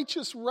his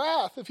righteous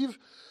wrath. If you've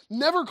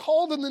never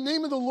called in the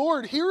name of the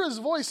Lord, hear his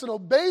voice and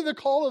obey the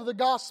call of the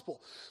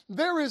gospel.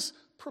 There is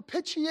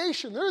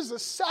propitiation. There is a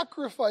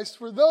sacrifice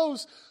for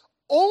those,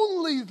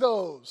 only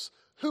those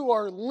who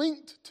are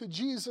linked to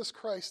Jesus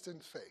Christ in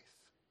faith.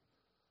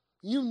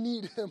 You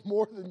need him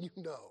more than you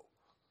know.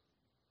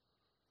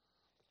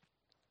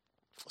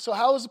 So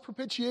how is the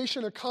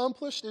propitiation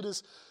accomplished? It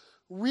is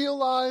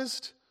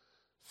realized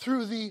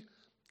through the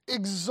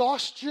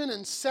exhaustion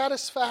and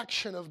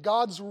satisfaction of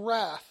God's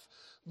wrath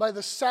by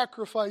the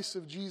sacrifice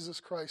of Jesus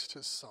Christ,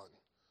 his Son.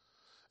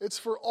 It's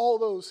for all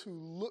those who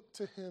look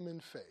to him in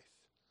faith.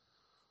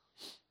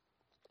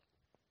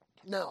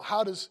 Now,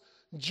 how does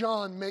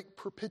John make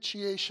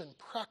propitiation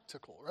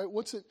practical, right?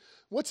 What's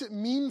it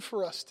mean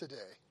for us today?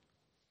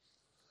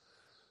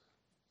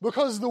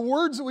 Because the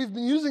words that we've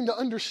been using to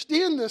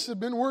understand this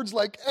have been words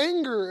like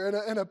anger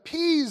and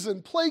appease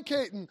and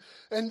placate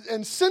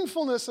and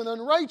sinfulness and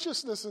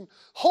unrighteousness and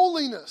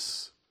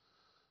holiness,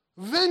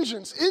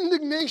 vengeance,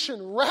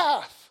 indignation,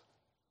 wrath.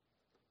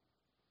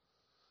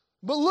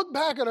 But look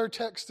back at our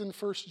text in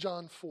 1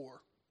 John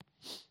 4.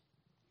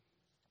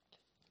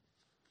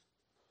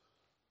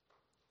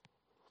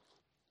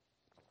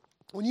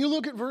 When you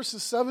look at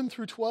verses 7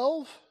 through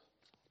 12,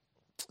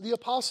 the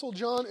Apostle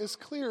John is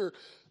clear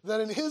that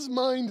in his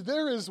mind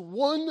there is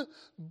one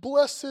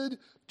blessed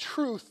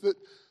truth that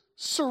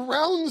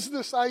surrounds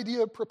this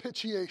idea of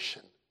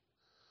propitiation.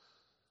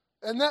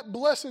 And that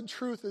blessed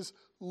truth is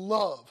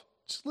love.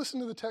 Just listen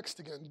to the text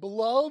again.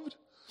 Beloved,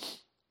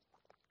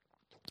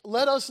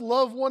 let us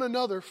love one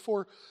another,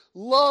 for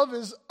love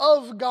is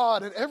of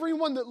God, and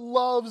everyone that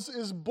loves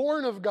is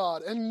born of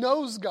God and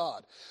knows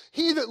God.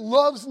 He that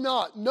loves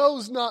not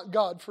knows not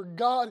God, for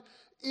God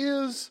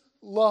is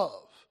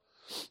love.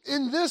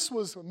 In this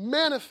was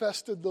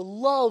manifested the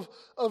love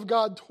of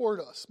God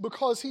toward us,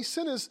 because he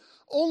sent his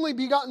only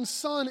begotten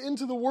Son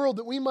into the world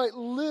that we might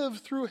live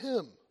through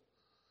him.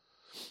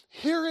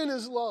 Herein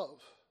is love,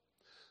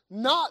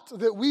 not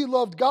that we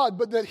loved God,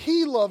 but that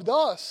he loved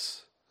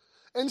us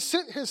and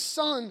sent his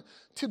Son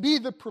to be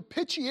the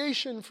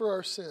propitiation for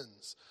our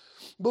sins.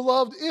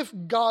 Beloved, if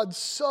God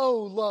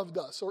so loved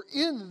us, or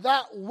in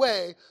that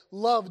way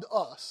loved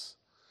us,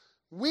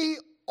 we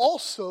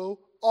also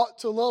ought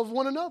to love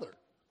one another.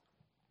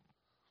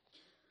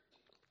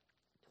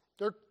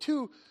 There are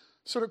two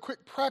sort of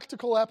quick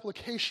practical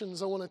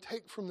applications I want to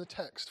take from the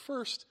text.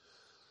 First,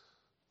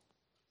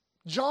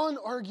 John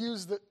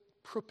argues that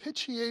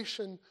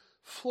propitiation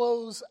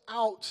flows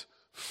out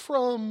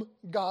from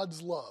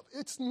God's love.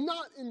 It's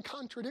not in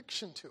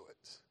contradiction to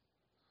it.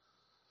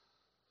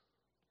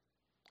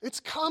 It's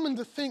common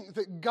to think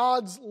that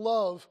God's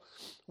love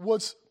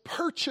was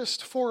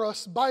purchased for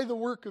us by the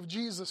work of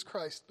Jesus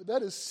Christ, but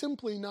that is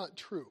simply not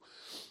true.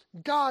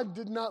 God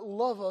did not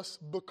love us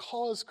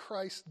because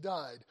Christ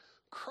died.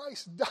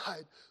 Christ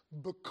died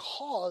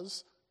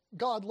because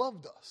God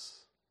loved us.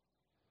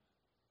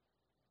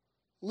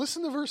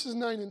 Listen to verses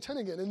 9 and 10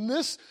 again. And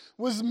this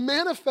was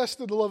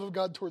manifested, the love of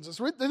God towards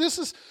us.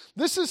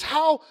 This is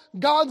how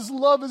God's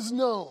love is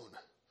known.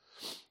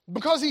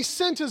 Because he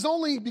sent his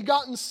only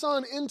begotten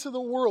Son into the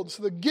world.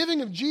 So the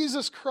giving of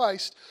Jesus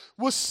Christ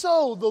was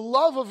so the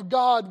love of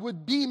God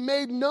would be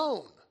made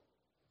known.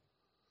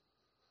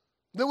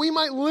 That we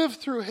might live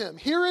through him.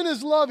 Herein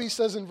is love, he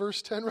says in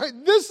verse 10, right?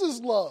 This is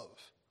love.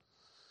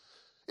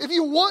 If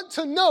you want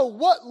to know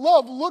what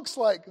love looks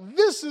like,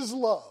 this is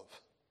love.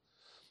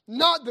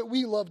 Not that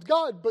we loved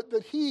God, but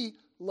that he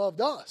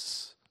loved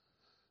us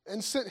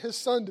and sent his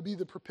Son to be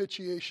the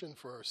propitiation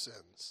for our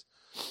sins.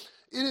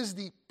 It is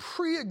the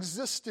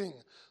pre-existing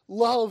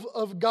love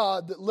of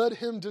God that led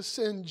him to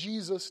send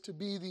Jesus to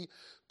be the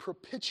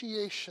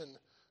propitiation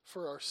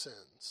for our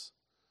sins.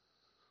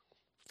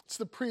 It's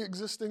the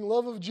pre-existing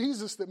love of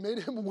Jesus that made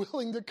him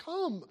willing to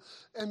come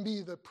and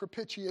be the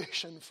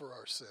propitiation for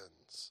our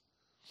sins.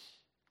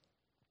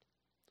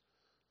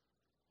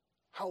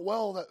 How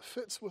well that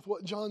fits with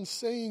what John's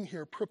saying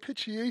here.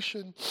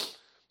 Propitiation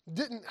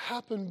didn't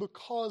happen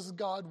because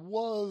God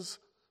was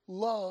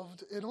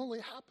loved. It only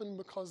happened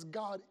because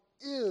God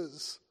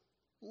is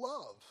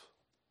love.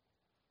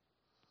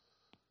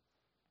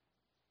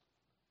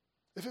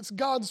 If it's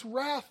God's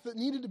wrath that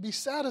needed to be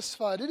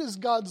satisfied, it is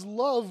God's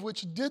love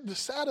which did the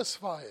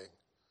satisfying.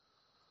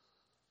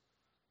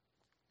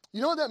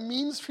 You know what that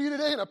means for you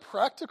today in a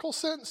practical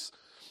sense?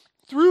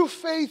 Through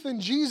faith in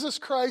Jesus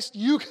Christ,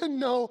 you can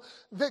know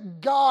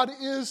that God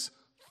is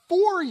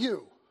for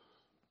you.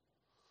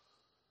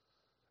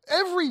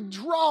 Every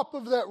drop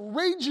of that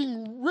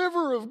raging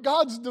river of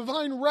God's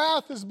divine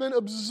wrath has been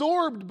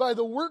absorbed by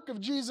the work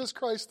of Jesus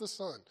Christ the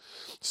Son.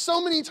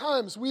 So many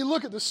times we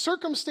look at the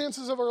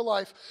circumstances of our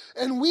life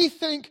and we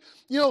think,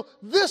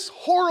 this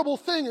horrible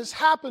thing has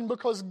happened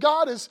because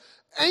God is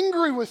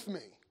angry with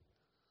me.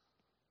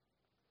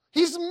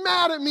 He's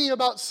mad at me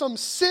about some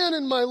sin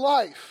in my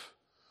life.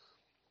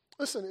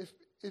 Listen,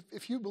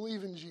 if you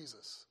believe in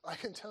Jesus, I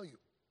can tell you,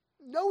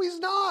 no, he's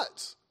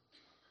not.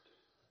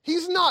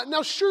 He's not.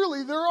 Now,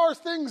 surely there are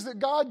things that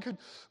God could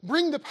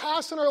bring to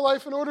pass in our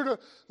life in order to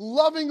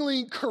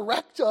lovingly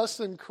correct us,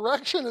 and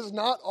correction is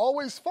not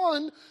always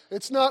fun.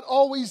 It's not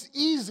always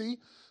easy,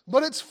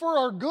 but it's for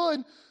our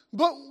good.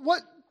 But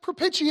what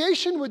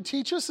propitiation would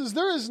teach us is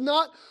there is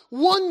not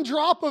one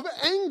drop of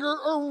anger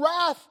or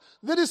wrath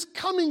that is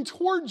coming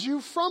towards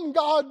you from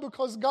God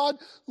because God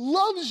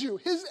loves you.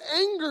 His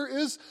anger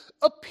is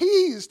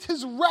appeased.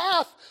 His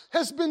wrath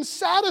has been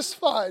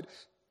satisfied.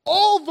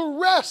 All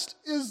the rest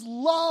is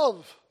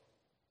love.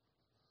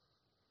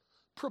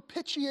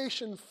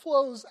 Propitiation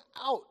flows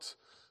out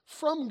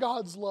from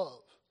God's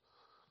love.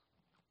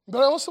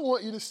 But I also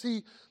want you to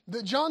see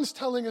that John's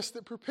telling us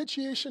that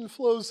propitiation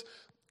flows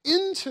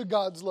into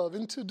God's love,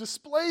 into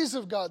displays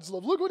of God's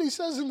love. Look what he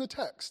says in the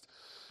text.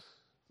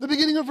 The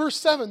beginning of verse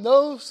 7,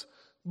 those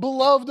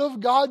beloved of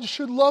God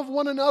should love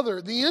one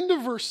another. The end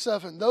of verse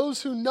 7,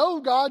 those who know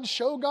God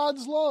show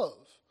God's love.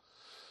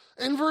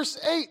 In verse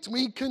 8,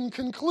 we can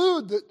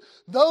conclude that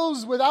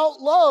those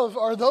without love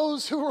are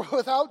those who are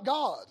without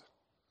God.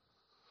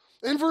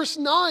 In verse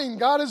 9,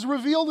 God has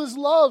revealed his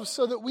love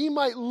so that we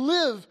might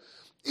live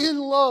in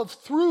love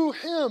through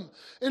him.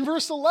 In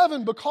verse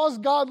 11, because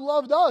God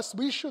loved us,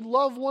 we should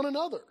love one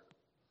another.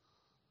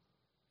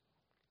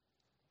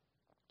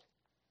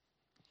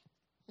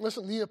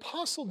 Listen, the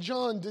Apostle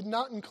John did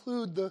not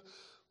include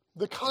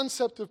the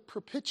concept of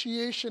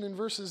propitiation in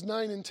verses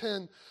 9 and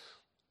 10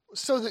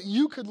 so that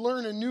you could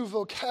learn a new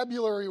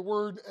vocabulary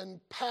word and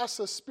pass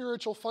a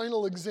spiritual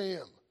final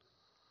exam.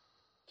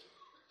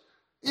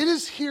 It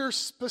is here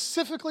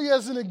specifically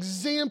as an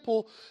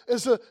example,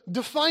 as a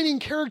defining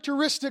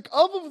characteristic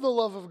of the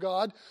love of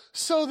God,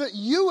 so that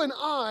you and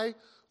I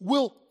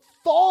will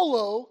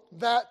follow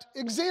that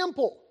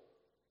example.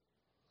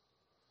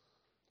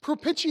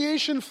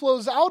 Propitiation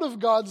flows out of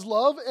God's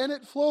love, and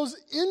it flows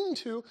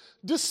into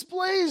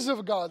displays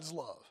of God's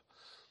love.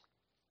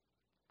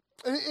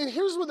 And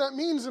here's what that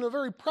means in a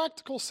very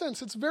practical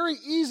sense. It's very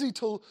easy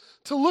to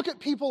look at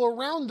people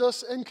around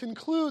us and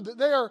conclude that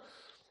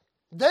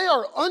they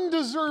are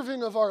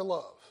undeserving of our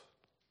love.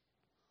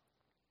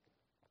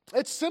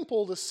 It's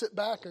simple to sit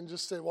back and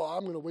just say, well,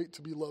 I'm going to wait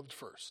to be loved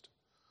first.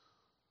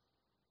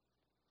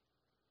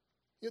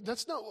 Yet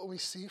that's not what we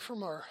see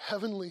from our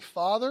Heavenly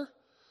Father.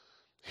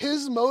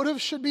 His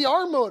motive should be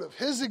our motive.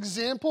 His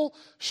example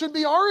should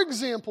be our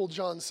example,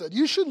 John said.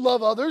 You should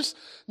love others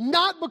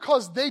not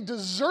because they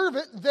deserve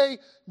it. They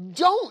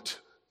don't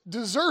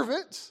deserve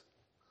it.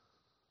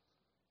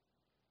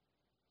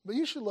 But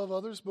you should love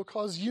others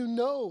because you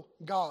know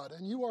God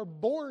and you are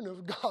born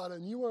of God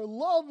and you are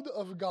loved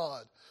of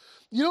God.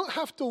 You don't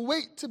have to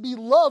wait to be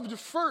loved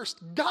first.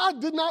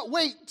 God did not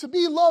wait to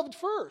be loved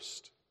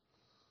first.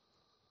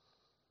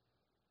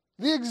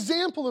 The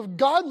example of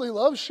godly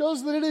love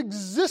shows that it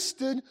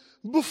existed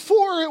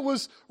before it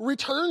was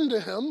returned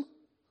to him.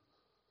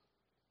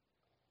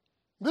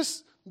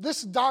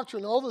 This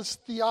doctrine, all this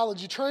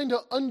theology, trying to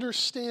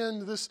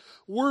understand this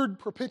word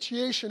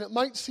propitiation, it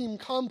might seem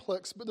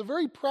complex, but the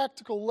very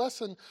practical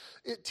lesson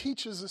it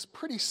teaches is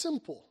pretty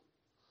simple.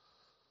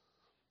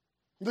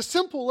 The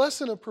simple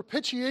lesson of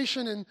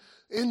propitiation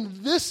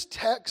in this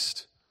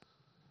text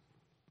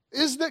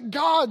is that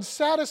God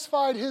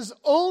satisfied his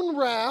own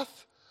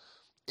wrath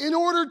in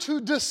order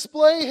to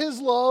display his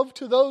love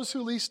to those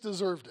who least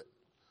deserved it.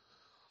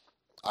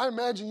 I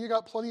imagine you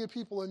got plenty of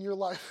people in your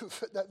life who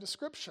fit that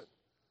description.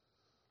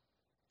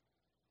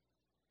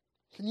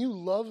 Can you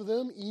love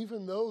them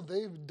even though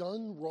they've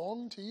done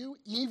wrong to you?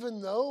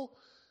 Even though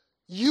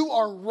you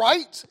are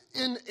right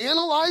in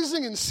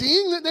analyzing and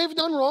seeing that they've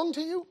done wrong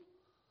to you?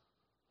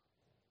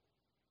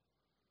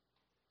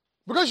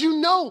 Because you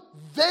know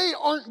they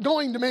aren't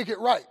going to make it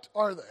right,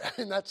 are they?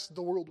 And that's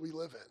the world we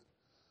live in.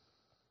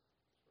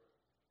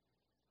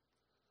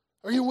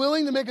 Are you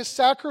willing to make a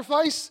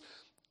sacrifice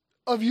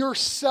of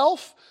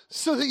yourself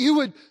so that you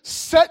would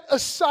set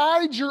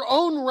aside your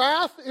own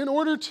wrath in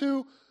order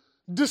to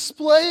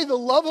display the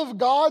love of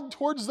God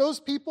towards those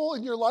people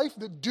in your life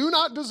that do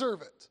not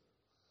deserve it?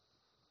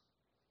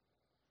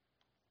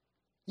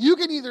 You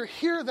can either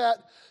hear that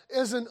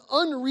as an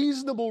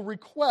unreasonable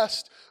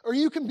request, or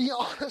you can be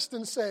honest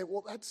and say,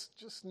 well, that's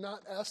just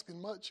not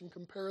asking much in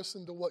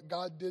comparison to what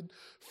God did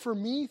for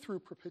me through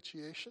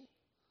propitiation.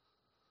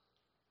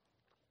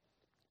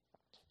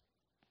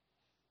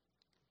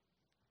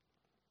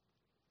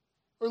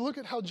 Or look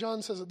at how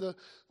John says it, the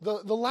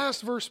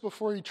last verse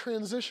before he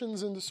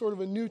transitions into sort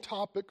of a new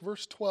topic,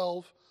 verse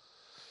 12.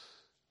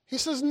 He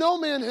says, no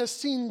man has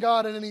seen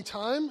God at any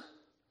time.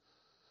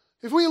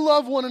 If we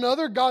love one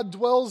another, God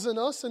dwells in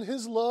us, and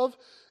his love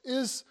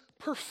is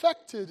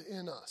perfected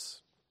in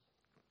us.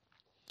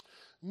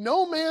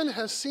 No man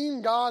has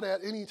seen God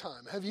at any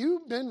time. Have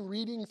you been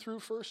reading through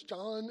 1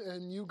 John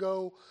and you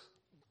go,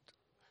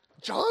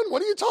 John,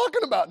 what are you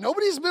talking about?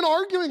 Nobody's been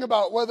arguing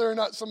about whether or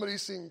not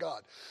somebody's seen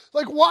God.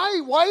 Like, why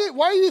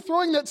are you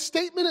throwing that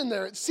statement in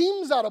there? It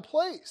seems out of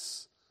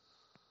place.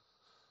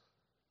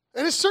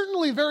 And it's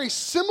certainly very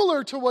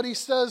similar to what he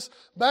says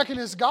back in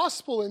his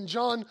gospel in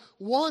John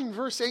 1,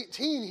 verse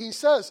 18. He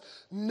says,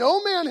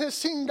 no man has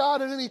seen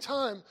God at any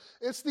time.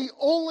 It's the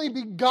only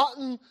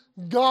begotten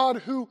God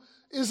who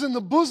is in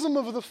the bosom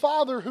of the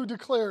Father who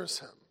declares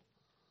him.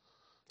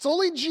 It's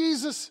only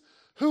Jesus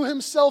who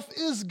himself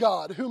is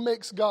God, who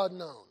makes God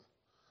known.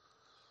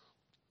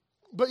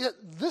 But yet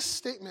this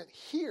statement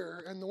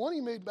here and the one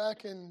he made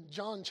back in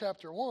John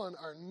chapter 1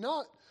 are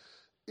not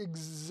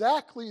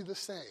exactly the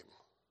same.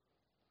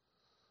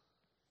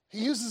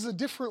 He uses a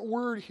different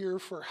word here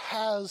for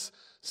has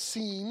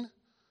seen.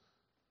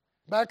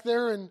 Back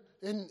there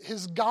in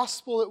his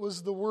gospel, it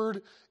was the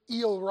word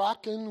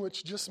eoraken,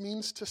 which just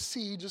means to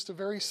see, just a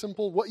very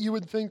simple, what you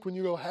would think when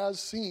you go has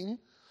seen,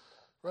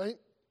 right?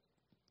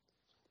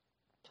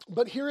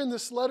 But here in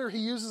this letter, he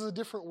uses a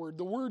different word.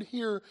 The word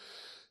here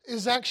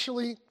is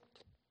actually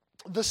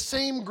the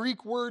same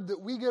Greek word that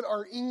we get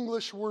our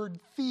English word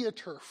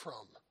theater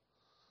from.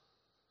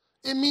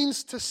 It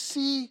means to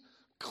see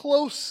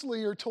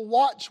closely or to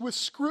watch with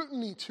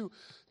scrutiny, to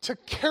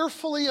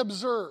carefully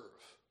observe.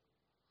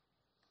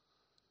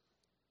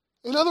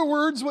 In other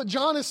words, what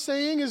John is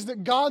saying is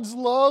that God's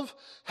love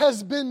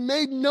has been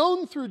made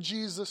known through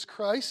Jesus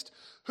Christ,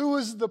 who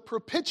is the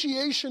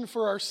propitiation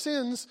for our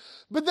sins,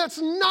 but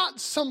that's not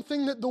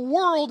something that the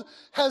world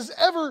has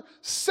ever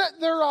set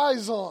their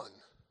eyes on.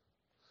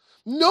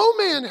 No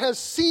man has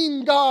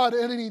seen God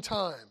at any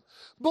time.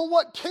 But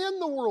what can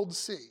the world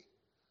see?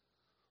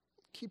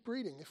 Keep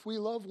reading. If we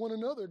love one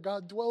another,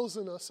 God dwells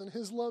in us, and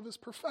his love is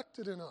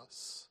perfected in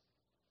us.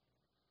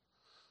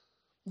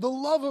 The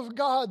love of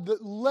God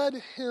that led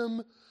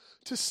him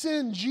to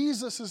sin.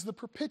 Jesus is the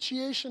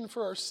propitiation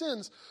for our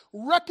sins,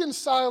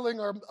 reconciling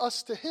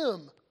us to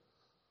him.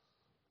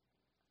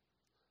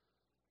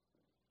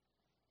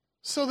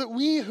 So that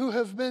we who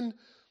have been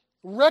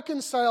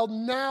reconciled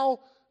now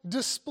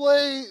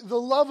display the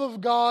love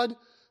of God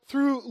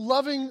through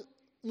loving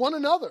one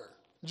another,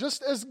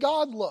 just as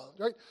God loved,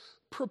 right?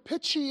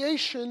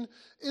 Propitiation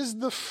is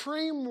the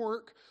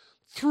framework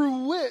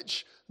through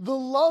which the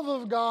love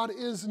of God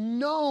is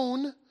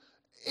known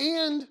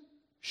and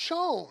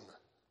shown.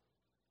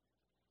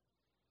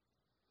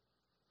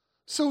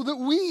 So that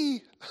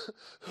we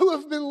who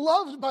have been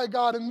loved by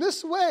God in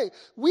this way,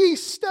 we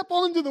step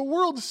onto the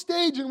world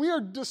stage and we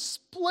are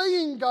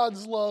displaying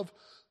God's love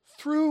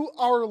through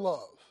our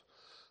love.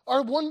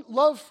 Our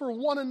love for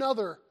one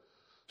another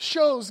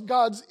shows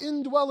God's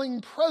indwelling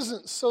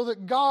presence, so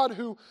that God,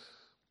 who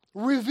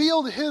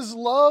revealed his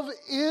love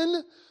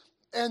in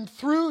and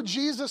through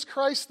Jesus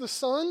Christ the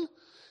Son,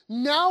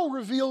 now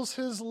reveals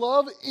his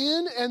love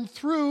in and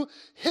through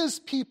his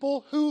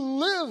people who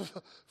live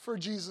for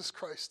Jesus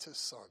Christ his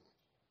Son.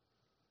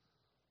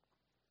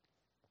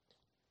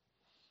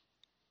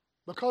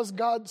 Because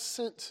God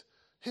sent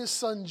his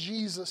Son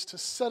Jesus to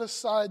set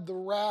aside the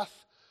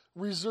wrath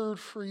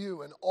reserved for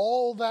you, and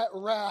all that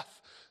wrath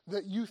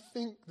that you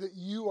think that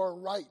you are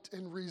right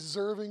in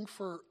reserving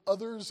for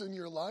others in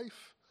your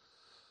life,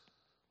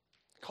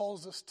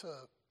 calls us to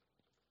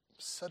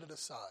set it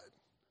aside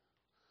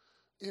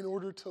in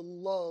order to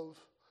love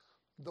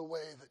the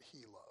way that he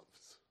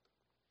loves.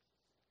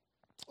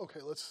 Okay,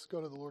 let's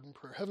go to the Lord in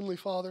prayer. Heavenly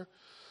Father,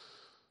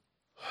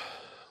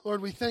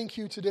 Lord, we thank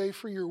you today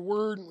for your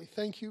word, and we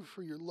thank you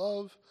for your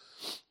love.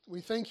 We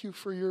thank you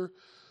for your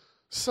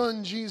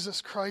Son,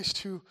 Jesus Christ,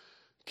 who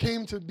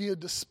came to be a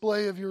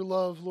display of your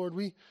love. Lord,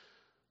 we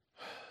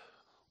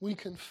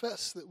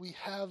confess that we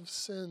have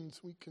sinned.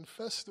 We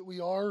confess that we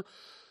are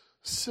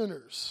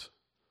sinners.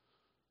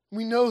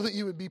 We know that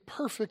you would be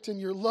perfect in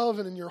your love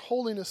and in your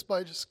holiness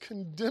by just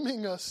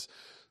condemning us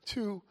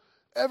to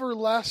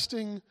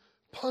everlasting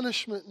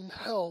punishment in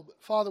hell.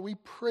 But Father, we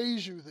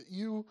praise you that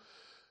you,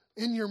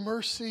 in your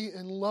mercy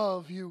and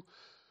love, you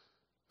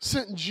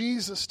sent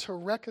Jesus to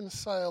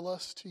reconcile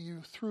us to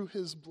you through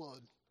his blood.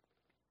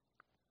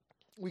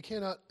 We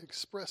cannot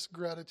express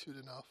gratitude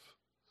enough.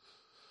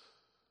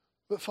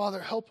 But Father,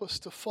 help us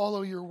to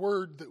follow your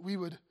word, that we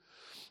would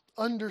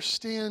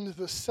understand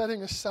the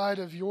setting aside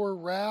of your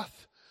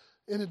wrath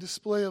in a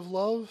display of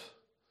love,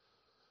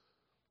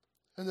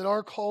 and that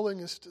our calling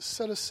is to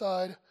set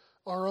aside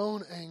our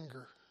own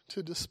anger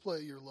to display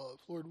your love.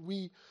 Lord,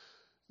 we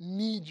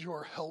need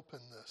your help in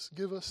this.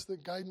 Give us the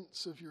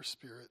guidance of your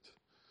Spirit.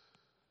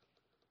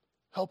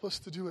 Help us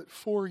to do it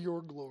for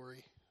your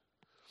glory.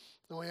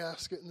 And we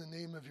ask it in the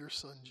name of your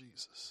Son,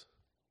 Jesus.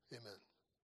 Amen.